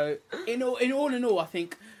 So in all, I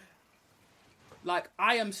think, like,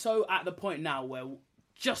 I am so at the point now where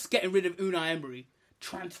just getting rid of Unai Emery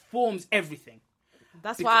transforms everything.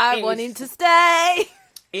 That's why I want him to stay.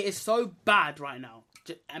 It is so bad right now.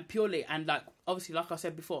 And purely, and like, obviously, like I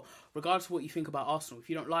said before, regardless of what you think about Arsenal, if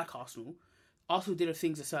you don't like Arsenal did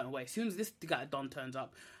things a certain way. As soon as this guy Don turns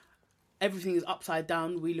up, everything is upside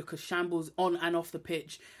down. We look at shambles on and off the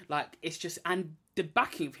pitch. Like, it's just, and the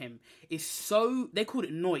backing of him is so, they called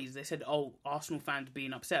it noise. They said, oh, Arsenal fans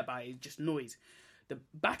being upset about it is just noise. The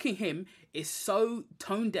backing him is so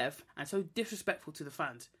tone deaf and so disrespectful to the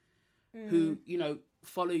fans who, you know,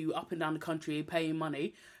 follow you up and down the country, paying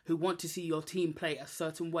money, who want to see your team play a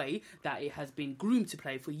certain way that it has been groomed to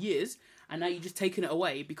play for years, and now you're just taking it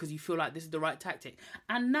away because you feel like this is the right tactic.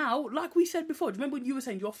 And now, like we said before, do you remember when you were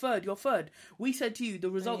saying you're third? We said to you the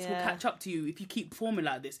results will catch up to you if you keep performing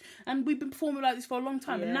like this. And we've been performing like this for a long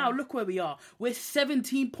time, and now look where we are. We're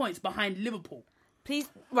 17 points behind Liverpool. Please,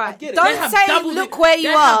 right, don't say look where you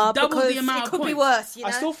are, because it could be worse, you know?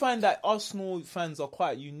 I still find that Arsenal fans are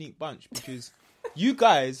quite a unique bunch, because you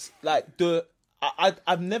guys, like,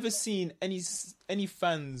 I've never seen any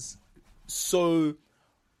fans so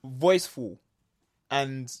voiceful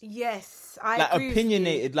and I agree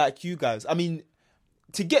opinionated like you guys. I mean,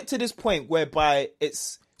 to get to this point whereby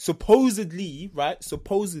it's supposedly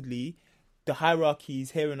the hierarchy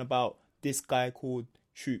is hearing about this guy called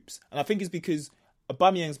Troops, and I think it's because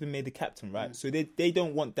Aubameyang's been made the captain, right? So they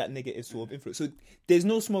don't want that negative sort of influence. So there's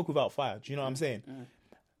no smoke without fire. Do you know what I'm saying?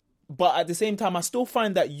 But at the same time, I still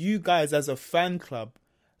find that you guys as a fan club,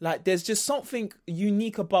 like, there's just something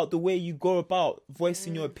unique about the way you go about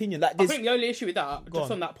voicing your opinion. Like, I think the only issue with that,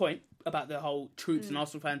 on that point about the whole Troops and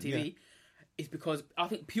Arsenal Fan TV, is because I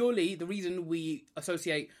think purely the reason we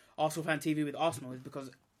associate Arsenal Fan TV with Arsenal is because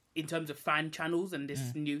in terms of fan channels and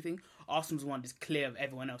this new thing, Arsenal's one is clear of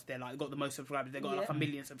everyone else. They're like got the most subscribers. They've got like 1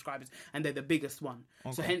 million subscribers, and they're the biggest one.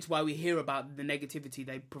 Okay. So hence why we hear about the negativity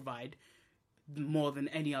they provide more than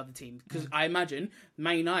any other team. Because I imagine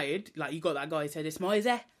Man United, like, you got that guy who said it's Moise,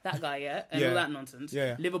 that guy, and all that nonsense.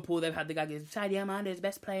 Liverpool, they've had the guy who's Sadio Mane is the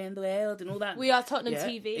best player in the world and all that. We are Tottenham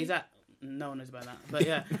TV. Is that? No one knows about that, but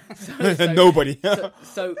yeah. Nobody.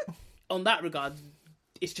 so on that regard,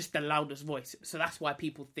 it's just the loudest voice. So that's why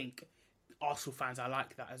people think Arsenal fans are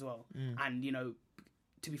like that as well. And, you know,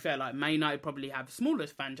 to be fair, like, Man United probably have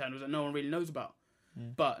smallest fan channels that no one really knows about.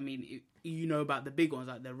 But, I mean, you know about the big ones,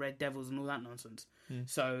 like the Red Devils and all that nonsense.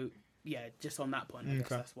 So, yeah, just on that point, I guess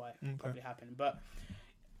that's why it probably happened. But,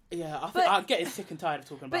 yeah, I'm getting sick and tired of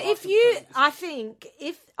talking about Arsenal. But I think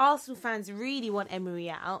if Arsenal fans really want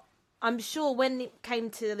Emery out, I'm sure when it came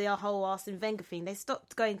to the whole Arsene Wenger thing, they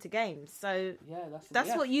stopped going to games. So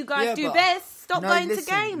that's what you guys do best. Stop going to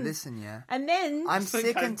games. Listen, and then I'm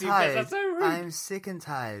sick and tired. I'm sick and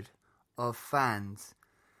tired of fans.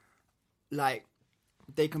 Like,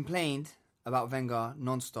 they complained about Wenger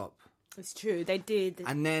non-stop. It's true, they did.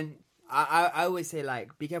 And then I always say,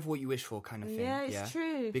 like, be careful what you wish for, kind of thing. Yeah, it's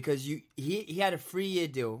true. Because he had a 3-year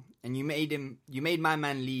deal, and you made my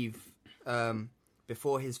man leave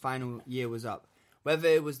before his final year was up. Whether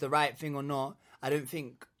it was the right thing or not, I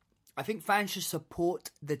think fans should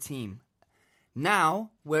support the team.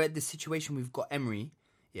 Now we're at the situation we've got Emery.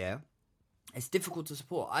 Yeah, it's difficult to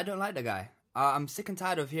support. I don't like the guy. I'm sick and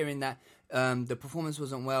tired of hearing that the performance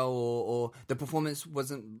wasn't well, or the performance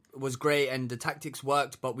was great and the tactics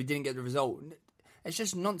worked, but we didn't get the result. It's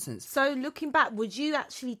just nonsense. So looking back, would you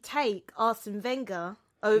actually take Arsene Wenger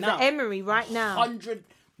over Emery right now? 100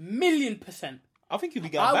 million%. I think he'll be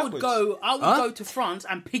going backwards. I would go to France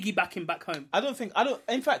and piggyback him back home. I don't think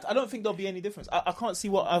there'll be any difference. I can't see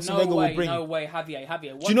what Arsene Wenger will bring. No way,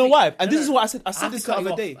 Javier. Do you know why? And this is what I said. I said this the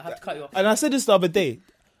other day. I have to cut you off. And I said this the other day.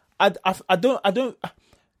 I don't.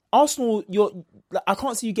 Arsenal, I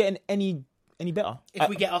can't see you getting any better. If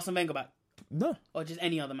we get Arsene Wenger back. No. Or just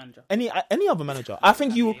any other manager? Any other manager. I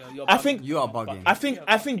think you. You're I think You are bugging. I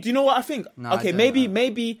think. Do you know what I think? No, I okay, don't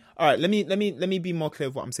maybe. All right, let me be more clear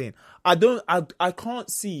of what I'm saying. I can't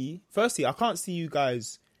see. Firstly, I can't see you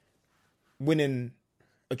guys winning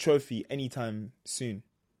a trophy anytime soon.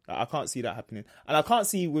 Like, I can't see that happening, and I can't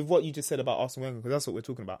see with what you just said about Arsene Wenger, because that's what we're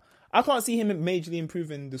talking about. I can't see him majorly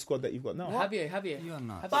improving the squad that you've got now. Javier. You're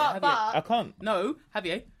not. But I can't. No,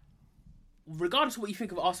 Javier. Regardless of what you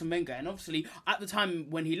think of Arsene Wenger, and obviously at the time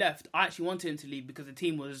when he left, I actually wanted him to leave because the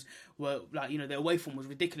team were like, you know, their away form was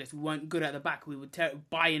ridiculous. We weren't good at the back. We would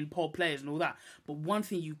buy in poor players and all that. But one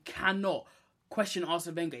thing you cannot question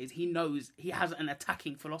Arsene Wenger is he knows he has an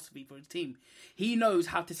attacking philosophy for his team. He knows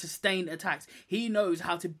how to sustain attacks. He knows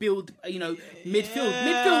how to build, you know, midfield.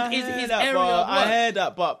 Midfield is his area of work. I heard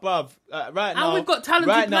that, but bruv, right now, we've got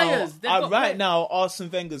talented players. Right now, Arsene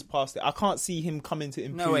Wenger's past it. I can't see him coming to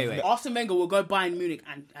improve. No, wait. Arsene Wenger will go Bayern Munich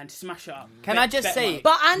and smash it up. Can I just say,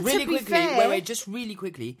 But and really to be quickly, fair- wait, just really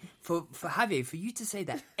quickly, for Javier, for you to say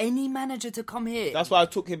that any manager to come here, That's why I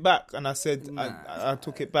took it back, and I said I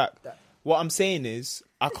took it back. What I'm saying is,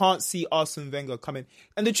 I can't see Arsene Wenger coming.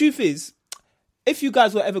 And the truth is, if you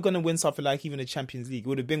guys were ever going to win something like even the Champions League, it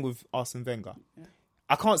would have been with Arsene Wenger.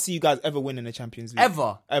 I can't see you guys ever winning the Champions League.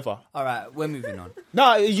 Ever. All right, we're moving on.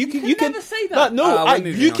 No, you can never say that.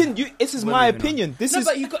 This is my opinion. This is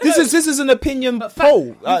this is an opinion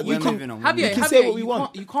poll. You can say what we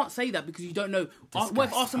want. You can't say that because you don't know. What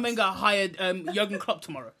if Arsene Wenger hired Jurgen Klopp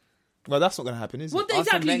tomorrow? Well, that's not going to happen, is it? Well,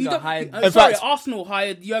 exactly. You don't, In fact, Arsenal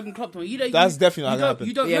hired Jurgen Klopp tomorrow. That's definitely not going to happen.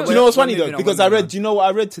 You don't Yeah, know. Do you know what's funny moving though? on, Because we're I moving read. on. Do you know what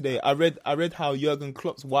I read today? I read how Jurgen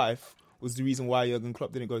Klopp's wife was the reason why Jurgen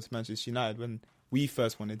Klopp didn't go to Manchester United when we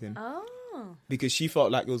first wanted him. Oh. Because she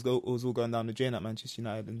felt like it was all going down the drain at Manchester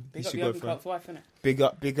United, and he Big up should go Jurgen for Klopp's wife, innit? big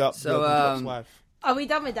up So, Jurgen Klopp's wife. Are we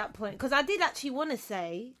done with that point? Because I did actually want to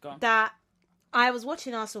say Go on. that I was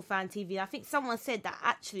watching Arsenal Fan TV. I think someone said that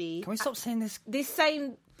actually Can we stop saying this? this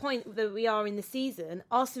same point that we are in the season,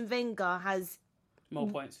 Arsene Wenger has More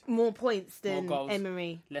points, more points than More goals.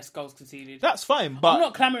 Emery. less goals conceded. That's fine, but I'm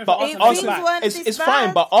not clamouring but for Arsene Arsene- Wenger back. it's This fine.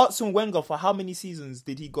 bad. But Arsene Wenger, for how many seasons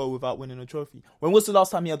did he go without winning a trophy? When was the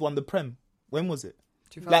last time he had won the Prem? When was it?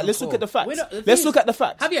 Like, let's look at the facts. Let's look at the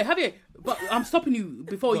facts. Javier, but I'm stopping you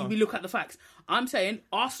before we look at the facts. I'm saying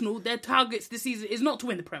Arsenal, their targets this season is not to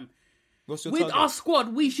win the Prem. What's your With target? our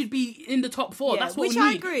squad, we should be in the top four. Yeah, That's what which we I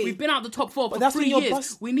need. agree. We've been out the top four for that's 3 been your years.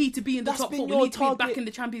 bus- We need to be in the That's top been four. We your need to be back target. in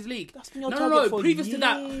the Champions League. That's been your no, target for Previous to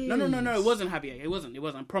that, years. no. It wasn't, Javier. It wasn't.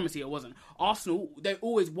 I promise you, it wasn't. Arsenal, they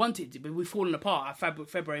always wanted to, but we've fallen apart at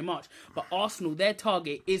February, March. But Arsenal, their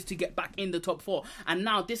target is to get back in the top four. And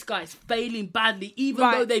now this guy is failing badly, even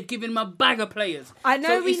Right. though they've given him a bag of players. I know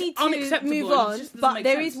So we it's need to unacceptable move and it on, just doesn't but make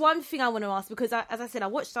there sense. is one thing I want to ask because, as I said, I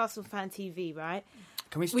watched Arsenal Fan TV, right?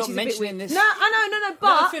 Can we Which stop is a bit mentioning weird. this? No, I know, Let her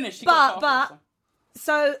but finish. You got but to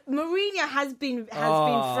so Mourinho has been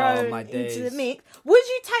Oh, thrown my into days. the mix. Would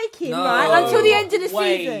you take him No. right until the end of the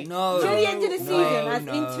Way. season? No. Until the end of the season as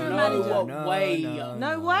no, interim no, manager. No way.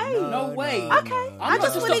 No way. No way. Okay, I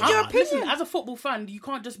just wanted your opinion. Listen, as a football fan, you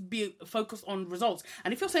can't just be focused on results.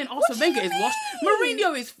 And if you're saying Arsene Wenger is washed,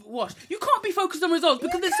 Mourinho is washed. You can't be focused on results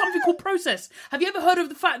because there's something called process. Have you ever heard of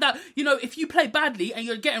the fact that, you know, if you play badly and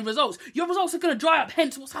you're getting results, your results are going to dry up,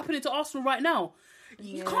 hence what's happening to Arsenal right now.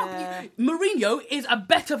 You can't. Mourinho is a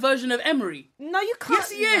better version of Emery. No, you can't. Yes,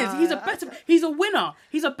 he is. He's a better. He's a winner.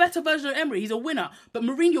 He's a better version of Emery. He's a winner. But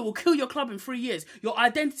Mourinho will kill your club in 3 years. Your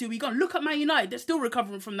identity will be gone. Look at Man United. They're still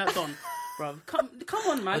recovering from that don, bro. Come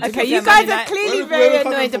on, man. Okay, you guys are clearly very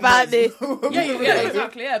annoyed about this. Yeah,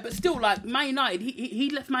 exactly. Yeah, but still, like Man United, he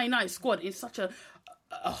left Man United squad in such a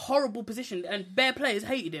horrible position, and bare players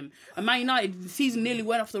hated him. And Man United, the season nearly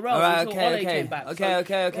went off the rails until Ole came back.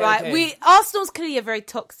 Okay. Right, Arsenal's clearly a very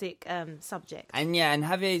toxic subject. And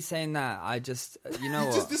Javier saying that, I just, you know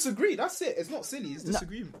what? Just disagree. That's it. It's not silly. It's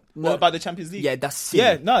disagreement. What about the Champions League? Yeah, that's silly.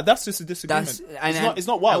 Yeah, no, that's just a disagreement. It's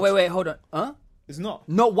not wild. Wait, hold on. Huh? It's not.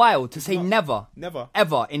 Not wild to say never. Never.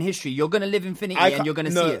 Ever in history. You're going to live infinity and you're going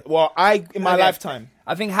to see it. Well, in my lifetime.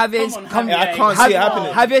 I think Javier's Come on, I can't see it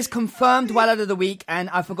happening. Javier's confirmed Wild of the Week, and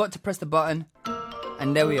I forgot to press the button.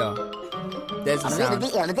 And there we are. There's the sound.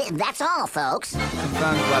 That's all, folks.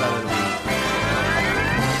 Confirmed Wild of the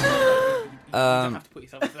You don't have to put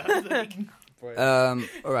yourself in that. Week.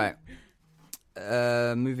 All right.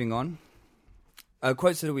 Moving on.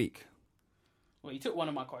 Quotes of the week. Well, you took one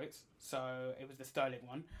of my quotes, so it was the Sterling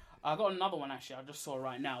one. I got another one, actually, I just saw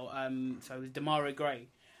right now. So it was Demarai Gray.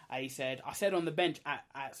 He said, I said on the bench at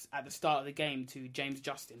the start of the game to James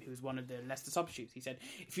Justin, who was one of the Leicester substitutes, he said,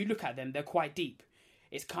 if you look at them, they're quite deep.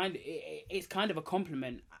 It's kind of a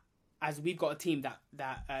compliment as we've got a team that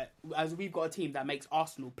makes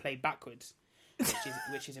Arsenal play backwards,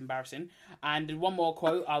 which is embarrassing. And one more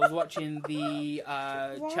quote: I was watching the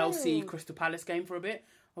Chelsea Crystal Palace game for a bit.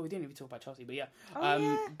 Oh, we didn't even talk about Chelsea, but yeah.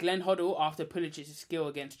 Glenn Hoddle, after Pulicic's skill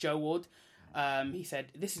against Joe Ward, he said,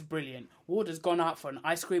 "This is brilliant. Ward has gone out for an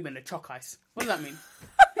ice cream and a choc ice." What does that mean?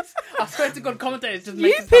 I swear to God, commentators just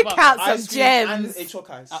make You pick out some Ice cream gems. and a choc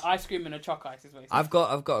ice. ice cream and a choc ice is what he said. I've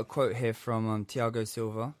got a quote here from Thiago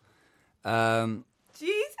Silva.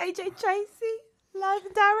 Jeez, AJ Tracy, live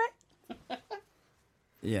and direct.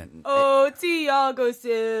 Yeah. Oh, Thiago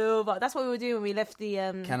Silva. That's what we were doing when we left the.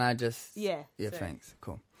 Can I just? Yeah. Yeah. sorry. Thanks.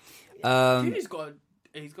 Cool. Junior's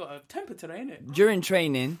he's got a temper today, innit? During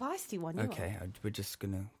training. Feisty one. you Okay, we're just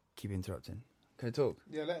gonna keep interrupting. Can I talk?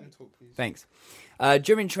 Yeah, let him talk, please. Thanks.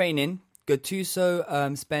 During training,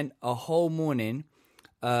 Gattuso spent a whole morning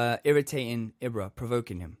irritating Ibra,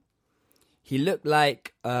 provoking him. He looked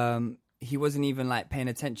like he wasn't even like paying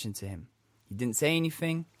attention to him. He didn't say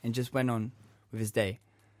anything and just went on with his day.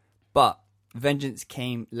 But vengeance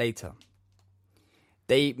came later.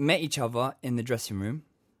 They met each other in the dressing room,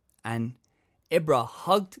 and Ibra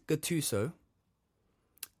hugged Gattuso,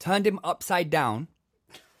 turned him upside down,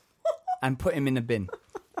 and put him in a bin.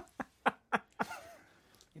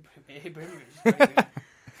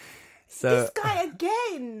 So This guy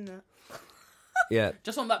again. yeah,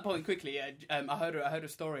 Just on that point, quickly, I heard a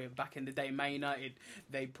story of back in the day. Man United,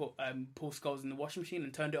 they put Paul Scholes in the washing machine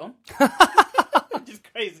and turned it on. Just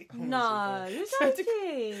crazy. No, you're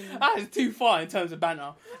joking. That is too far in terms of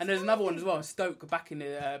banter. And there's another one as well. Stoke back in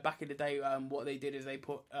the day. What they did is they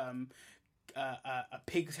put a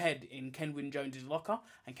pig's head in Kenwyne Jones's locker,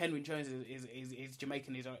 and Kenwyne Jones is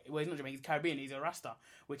Jamaican. He's not Jamaican. He's Caribbean. He's a Rasta,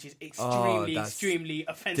 which is extremely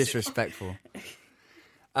offensive. disrespectful.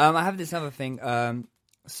 I have this other thing.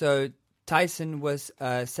 So Tyson was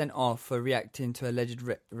sent off for reacting to alleged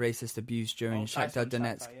racist abuse during Shakhtar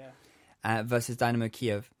Donetsk versus Dynamo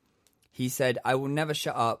Kiev. He said, "I will never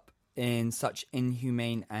shut up in such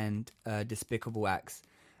inhumane and despicable acts."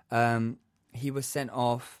 He was sent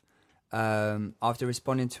off after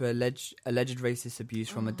responding to alleged racist abuse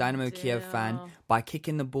from a Dynamo Kiev fan by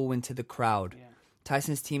kicking the ball into the crowd. Yeah.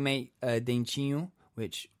 Tyson's teammate Dentinho,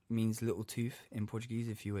 which means little tooth in Portuguese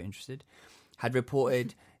if you were interested, had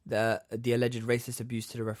reported the alleged racist abuse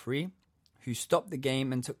to the referee, who stopped the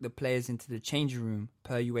game and took the players into the changing room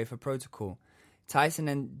per UEFA protocol. Tyson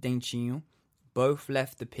and Dentinho both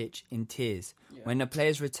left the pitch in tears. Yeah. When the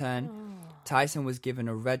players returned, Tyson was given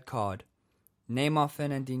a red card. Neymar,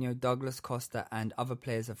 Fernandinho, Douglas Costa and other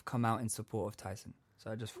players have come out in support of Tyson. So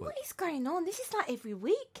I just thought... What is going on? This is like every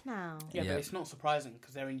week now. Yeah, but it's not surprising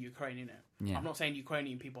because they're in Ukraine, innit? Yeah. I'm not saying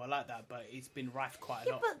Ukrainian people are like that, but it's been rife quite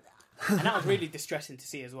a lot. And that was really distressing to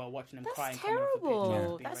see as well, watching them crying. That's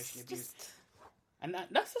terrible. Being racially abused. And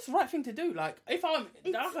that's just the right thing to do. Like I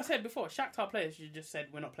said before, Shakhtar players should just said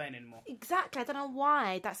we're not playing anymore. Exactly. I don't know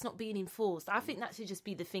why that's not being enforced. I think that should just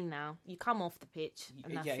be the thing now. You come off the pitch,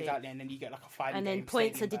 and that's exactly. And then you get like a 5 and then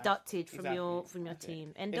points are deducted from your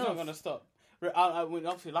team. It's not going to stop.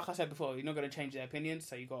 Obviously, like I said before, you're not going to change their opinions,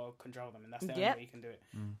 so you got to control them, and that's the only way you can do it.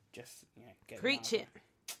 Just get preach it.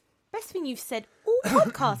 Best thing you've said all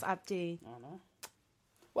podcast, Abdi. I know.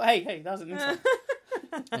 Well, hey, that was an insult.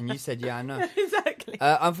 And you said, yeah, I know. Exactly.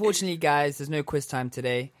 Unfortunately, guys, there's no quiz time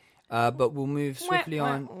today, but we'll move swiftly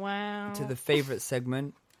on to the favourite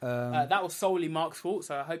segment. That was solely Mark's fault,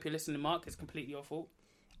 so I hope you're listening, Mark. It's completely your fault.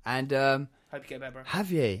 And hope you get better, bro.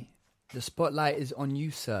 Javier, the spotlight is on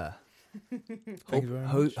you, sir. Thank you very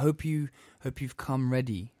much. Hope you've come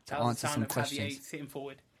ready to answer some questions. Javier sitting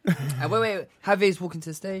forward. Wait. Javier's walking to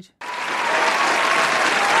the stage.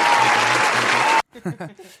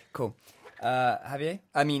 Cool. Abdi.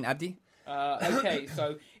 Okay,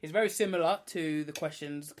 so it's very similar to the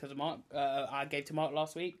questions because Mark I gave to Mark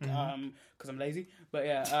last week because I'm lazy. But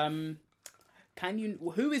yeah,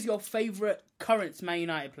 who is your favourite current Man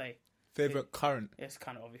United play? Favourite current? It's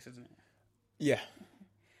kind of obvious, isn't it? Yeah.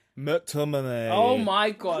 McTominay. Oh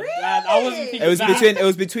my god! Really? I wasn't thinking It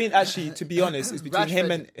was between. Actually, to be honest, it's between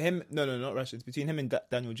him and him. No, not Rashford. It's between him and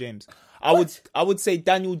Daniel James. I would say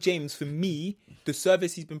Daniel James, for me, the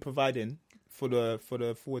service he's been providing for the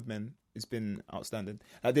forward men has been outstanding.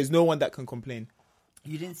 Like, there's no one that can complain.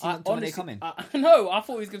 You didn't see McTominay coming? No, I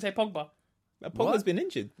thought he was going to say Pogba. Pogba's been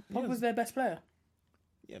injured. Pogba's their best player.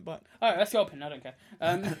 Yeah, but all right, that's your opinion. I don't care.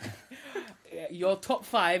 Your top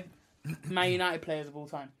 5 Man United players of all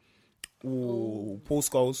time. Ooh, Paul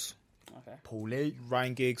Scholes. Okay. Paulie.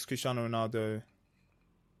 Ryan Giggs, Cristiano Ronaldo.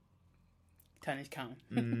 Tennis counting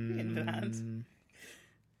in the hands.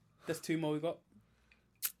 There's 2 more we got.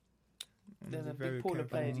 There's a Very big pool of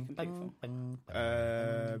careful. players you can pick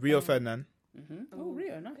from. Rio Ferdinand Oh,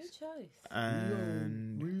 Rio, nice. Good choice.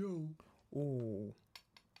 and oh,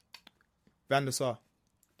 Van der Sar.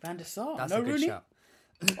 Van der Sar. That's No a good Rooney. shout.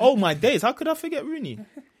 Oh my days! How could I forget Rooney?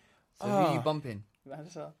 So who are you bumping? Van der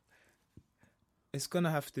Sar. It's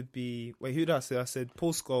gonna have to be. Wait, who did I say? I said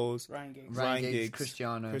Paul Scholes, Ryan Giggs. Ryan Giggs, Giggs,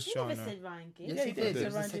 Cristiano. You Cristiano. never said Ryan Giggs. Yes, Yeah, he he did. did. It So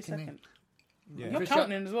was the Ryan Giggs second second. Yeah. You're Cristiano-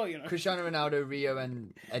 counting in as well, you know. Cristiano Ronaldo, Rio,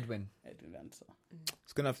 and Edwin. Edwin Van der Sar.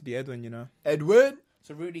 It's gonna have to be Edwin. You know, Edwin.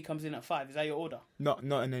 So Rudy comes in at 5. Is that your order? not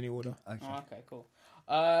in any order. Okay. Oh, okay, cool.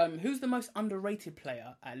 Who's the most underrated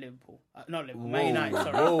player at Liverpool? Not Liverpool, Man United.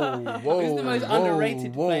 Sorry. Whoa. Who's the most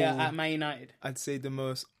underrated player at Man United? I'd say the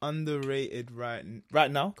most underrated right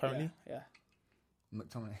now currently. Yeah.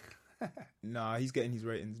 McTominay. Nah, he's getting his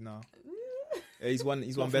ratings now. Yeah, he's won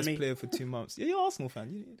for best me. player for 2 months. Yeah, you're an Arsenal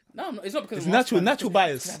fan. No, it's not because It's of natural Arsenal.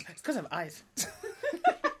 bias. It's because of eyes.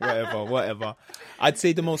 Whatever. I'd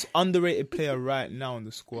say the most underrated player right now in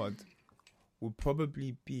the squad would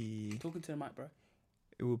probably be. Talking to the mic, bro.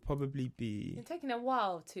 It would probably be It's taking a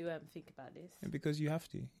while to think about this. because you have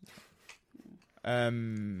to.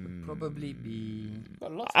 Probably be.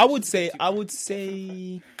 Got lots I of would options to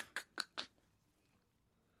say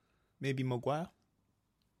maybe Maguire.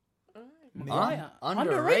 Maguire.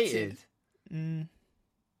 Underrated.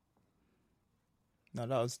 No,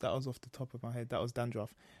 that was off the top of my head. That was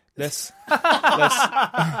dandruff. Let's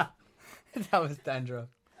That was dandruff.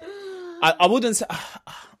 I wouldn't say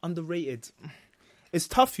underrated. It's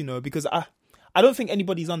tough, because I don't think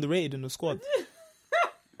anybody's underrated in the squad.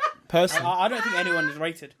 Personally, I don't think anyone is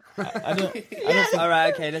rated. I don't. All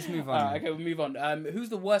right, okay, let's move on. Okay, we'll move on. Who's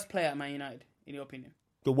the worst player at Man United, in your opinion?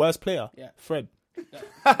 The worst player, Yeah. Fred.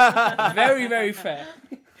 Very, very fair.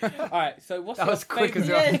 All right, so what's That your was quick as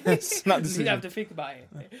favourite- well. Snap You decision. have to think about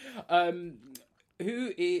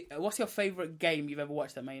it. What's your favourite game you've ever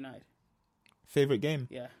watched at Man United? Favorite game?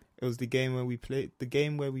 Yeah, It was the game where we played. The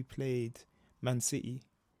game where we played Man City.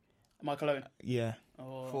 Michael Owen. Yeah,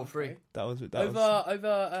 Oh, 4-3. okay. that was it.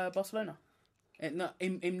 Over Barcelona. No,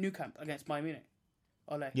 in Nou Camp against Bayern Munich.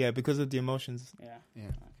 Ole. Yeah, because of the emotions. Yeah.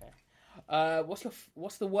 Yeah. Okay.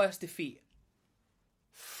 What's the worst defeat?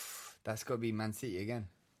 That's got to be Man City again.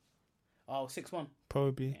 Oh, 6-1.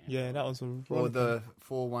 Probably. Yeah, that was a Or the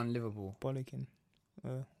 4-1 Liverpool. bollocking.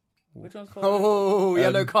 Which one's called? Oh,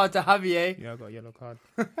 yellow card to Javier. Yeah, I got a yellow card.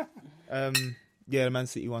 Yeah, the Man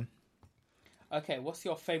City one. Okay, what's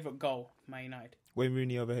your favourite goal, Man United? Wayne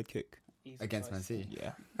Rooney overhead kick. Easy Against choice. Man City.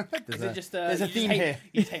 Yeah. Is it just there's you a just theme hate- here.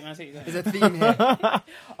 You just hate Man City. There's a theme here.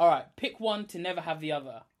 All right, pick one to never have the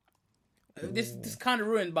other. This kind of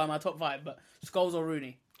ruined by my top 5, but Scholes or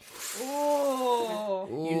Rooney.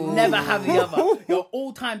 You never have the other. Your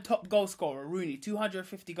all-time top goal scorer, Rooney,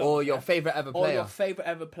 250 goals. Or your favourite ever Or player. your favourite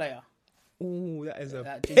ever player. Ooh, that is a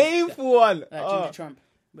That ginger- painful one. That Oh. Ginger Trump.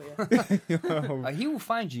 But yeah, He will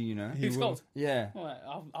find you, you know. who Scholes? Yeah. All right,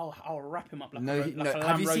 I'll wrap him up like No, a, he, like no. a lamb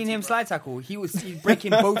Have you seen roti, him bro. slide tackle? He's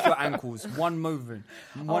breaking both your ankles. One movement.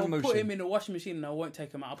 One I'll motion. put him in the washing machine and I won't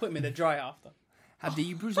take him out. I'll put him in the dryer after. Abdi,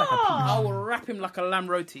 you bruise like a I will wrap him like a lamb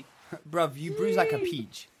roti. peach. Bruv, you bruise like a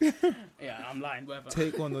peach. Yeah, I'm lying, whatever.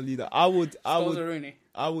 Take one or leader. I would Scholes or Rooney?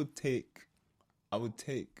 I'll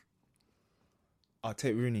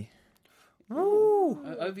take Rooney.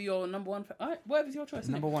 Over your number one. Alright, whatever's your choice.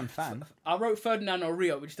 Number innit? one fan. I wrote Ferdinand or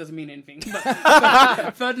Rio, which doesn't mean anything.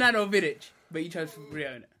 But Ferdinand or Vidic, but you chose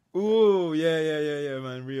Rio, innit? Ooh, yeah,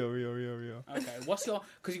 man. Rio. Okay, what's your?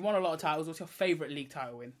 Because you won a lot of titles. What's your favourite league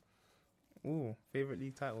title win? Ooh, favorite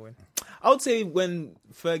league title win. I would say when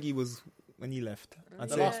he left.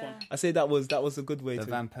 The last one. I say that was a good way The to.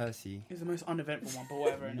 Van Persie. It's the most uneventful one, but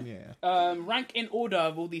whatever. Innit? Yeah. Rank in order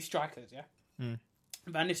of all these strikers. Yeah.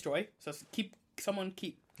 Van Nistelrooy. So keep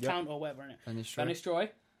count or whatever. Innit? Van Nistelrooy. Van Nistelrooy,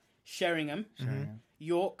 Sheringham,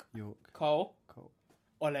 York, Cole,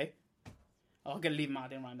 Ole. I'm gonna leave him out. I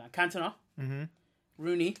didn't write him down. Cantona,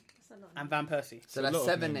 Rooney, and Van Persie. So a that's lot of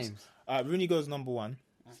 7 names. names. Rooney goes number 1.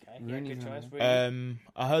 Okay, yeah, Rooney's good choice. number Rooney.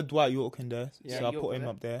 I heard Dwight York in there, Yeah, so I York put was him there.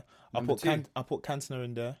 up there. Number 2. I put Cantona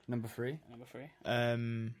in there. Number 3. Number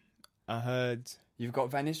 3. I heard You've got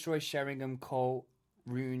Van Nistelrooy, Sheringham, Cole,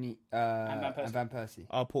 Rooney, Van Persie. and Van Persie.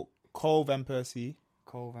 I'll put Cole, Van Persie.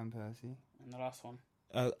 Cole, Van Persie. And the last one.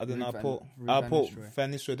 Then Ruud I'll van- put Ruud van Nistelrooy.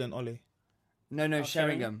 Van Nistelrooy then Ole. No,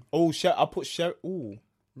 Sheringham. Oh, I'll put Ooh.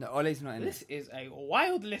 No, Ole's not in This it. is a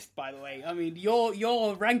wild list, by the way. I mean,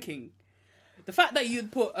 your ranking. The fact that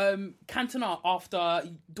you'd put Cantona after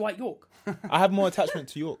Dwight York. I have more attachment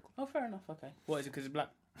to York. Oh, fair enough. Okay. What is it? Because it's black.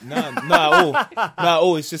 No, at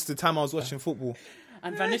all. It's just the time I was watching football.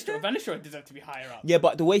 And Van Nistelrooy deserved to be higher up. Yeah,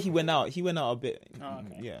 but the way he went out a bit. Oh,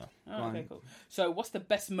 okay. Yeah. Oh, okay, cool. So, what's the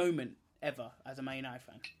best moment ever as a Man United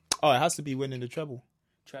fan? Oh, it has to be winning the treble.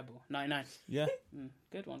 Treble. 99. Yeah.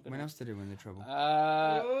 Good one. Good When one. else did they win the treble?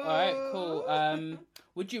 Alright, cool.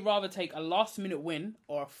 Would you rather take a last minute win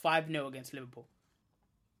or a 5-0 against Liverpool?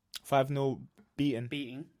 5-0 beaten.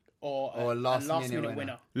 Beating or Or a last last minute minute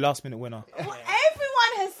winner? Last minute winner. Everyone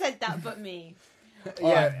has said that but me.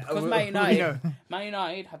 Because Man know.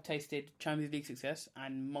 United have tasted Champions League success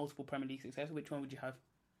and multiple Premier League success. Which one would you have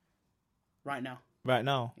right now? Right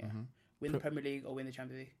now, Yeah. Win the Premier League or win the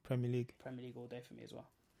Champions League? Premier League. Premier League all day for me as well.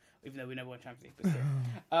 Even though we never won Champions League, but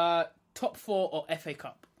still. Top 4 or FA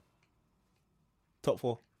Cup? Top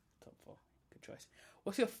 4. Top 4. Good choice.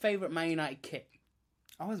 What's your favourite Man United kit?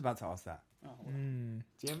 I was about to ask that. Oh, Do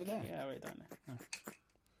you have it there? yeah, I wrote it down there.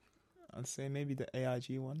 I'd say maybe the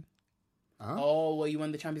AIG one. Huh? Oh, well, you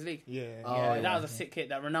won the Champions League? Yeah. Yeah, that was a sick kit,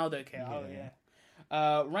 that Ronaldo kit. Oh, yeah.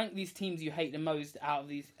 Rank these teams you hate the most out of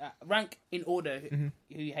these. Rank in order who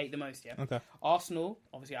you hate the most, yeah? Okay. Arsenal,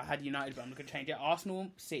 obviously I had United, but I'm not going to change it. Arsenal,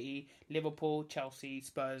 City, Liverpool, Chelsea,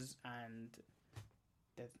 Spurs, and...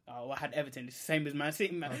 I had Everton. It's the same as Man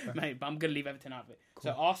City, mate, but I'm going to leave Everton out of it.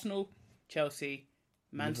 Cool. So Arsenal, Chelsea,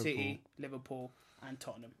 Man City, Liverpool, and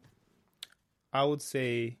Tottenham. I would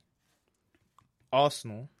say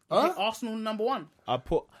Arsenal. Arsenal number 1. I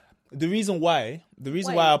put the reason why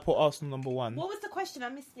I put Arsenal number 1. What was the question? I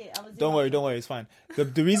missed it. Don't worry, it's fine.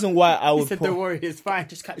 The reason why I would He said, put don't worry, it's fine.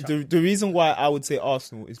 Just catch up. the reason why I would say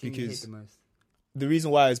Arsenal is Team you hate because the most. the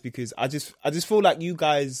reason why is because I just feel like you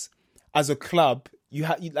guys as a club you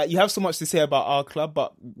have so much to say about our club,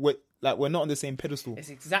 but we're not on the same pedestal. It's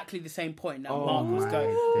exactly the same point that Oh Mark was my going.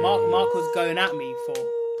 days. Mark was going at me for.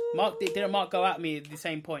 Didn't Mark go at me at the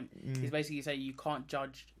same point? He's basically saying you can't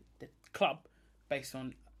judge the club based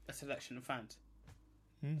on a selection of fans.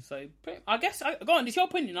 So I guess go on. It's your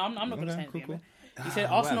opinion. I'm not going to say anything. cool. He said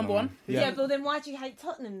Arsenal number 1. Yeah, but then why do you hate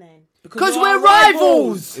Tottenham then? Because you we're are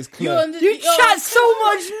rivals! It's clear. You chat so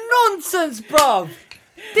much nonsense, bruv!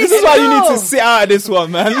 This is why you need to sit out of this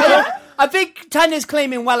one, man. I think Tanya's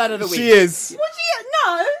claiming well out of the week. She is. What do you...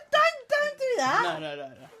 No, don't do that.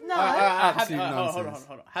 No. No. Absolute Hold nonsense.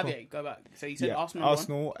 on. Javier, go back. So you said Yeah, Arsenal number 1.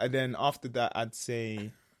 Arsenal, and then after that, I'd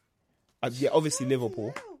say, obviously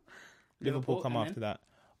Liverpool. Liverpool come and after that.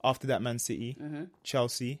 After that, Man City,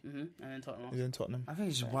 Chelsea, And then Tottenham. and then Tottenham. I think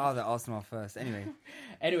it's just wild that Arsenal are first. Anyway.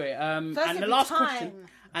 Anyway, and the every last time. question,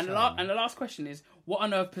 and the last question is, what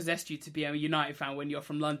on earth possessed you to be a United fan when you're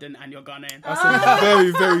from London and you're Ghanaian? That's a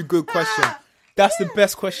very, very good question. That's the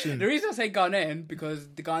best question. The reason I say Ghanaian because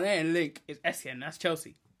the Ghanaian link is Essien. That's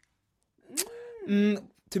Chelsea.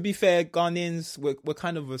 To be fair, Ghanaians, we're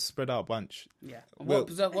kind of a spread out bunch. Yeah. Well-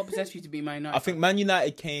 What possessed you to be Man United? I think Man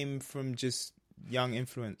United came from just young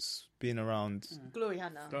influence, being around. Glory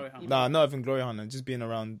Hunter. Glory Hunter. Nah, not even Glory Hunter, just being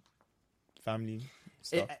around family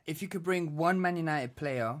stuff. If you could bring one Man United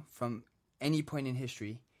player from any point in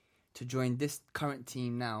history to join this current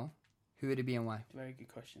team now, who would it be and why? Very good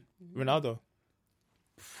question. Ronaldo.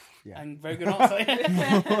 And very good answer.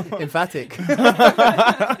 Emphatic.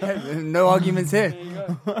 No arguments here. There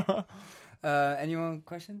you go. Anyone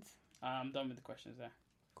questions? I'm done with the questions there.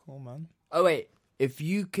 Cool, man. Oh wait, if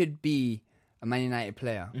you could be a Man United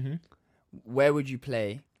player, where would you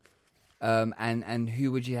play? And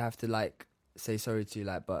who would you have to say sorry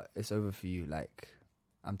to? But it's over for you.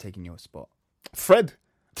 I'm taking your spot. Fred.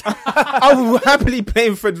 I will happily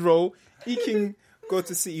play Fred's role. He can go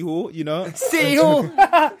to City Hall, City Hall.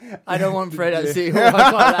 I don't want Fred at City Hall. I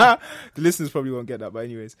can't lie. The listeners probably won't get that, but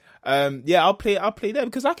anyways, I'll play there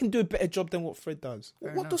because I can do a better job than what Fred does.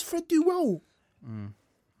 What does Fred do well?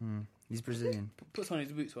 He's Brazilian. Puts on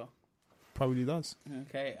his boots well. Probably does.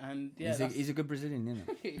 Okay, and yeah, He's a good Brazilian,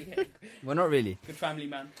 isn't he? yeah, Well, not really. good family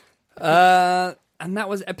man. And that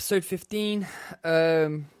was episode 15.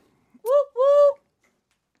 Whoop, whoop.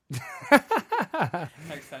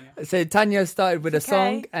 Thanks, Tanya. So Tanya started with a Okay.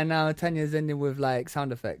 song, and now Tanya's ending with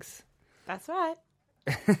sound effects. That's right.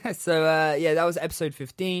 So that was episode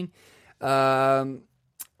 15.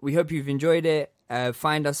 We hope you've enjoyed it.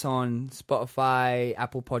 Find us on Spotify,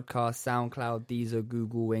 Apple Podcasts, SoundCloud, Deezer,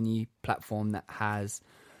 Google, any platform that has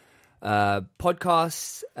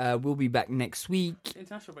podcasts. We'll be back next week.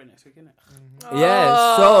 International break next week, isn't it?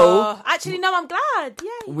 Yeah, so Oh, actually, no, I'm glad.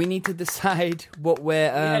 Yay. we need to decide what we're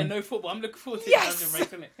Yeah, no football. I'm looking forward to Yes! international break,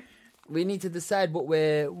 isn't it? we need to decide what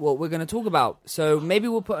we're going to talk about. So maybe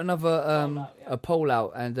we'll put another a poll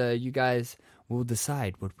out, and you guys will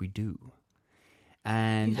decide what we do.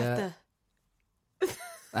 And You have to...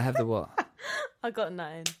 I have the what? I got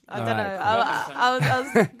nothing. I All don't right, know. cool. I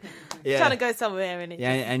was Yeah. Trying to go somewhere and it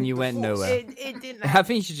Yeah, just, and you went nowhere. it didn't. I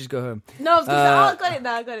think you should just go home. No, I was gonna say,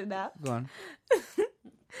 I got it now. Go on.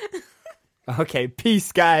 Okay,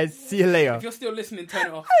 peace, guys. See you later. If you're still listening, turn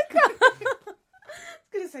it off. I was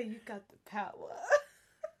gonna say you got the power.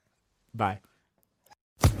 Bye.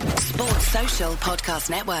 Sports Social Podcast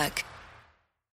Network.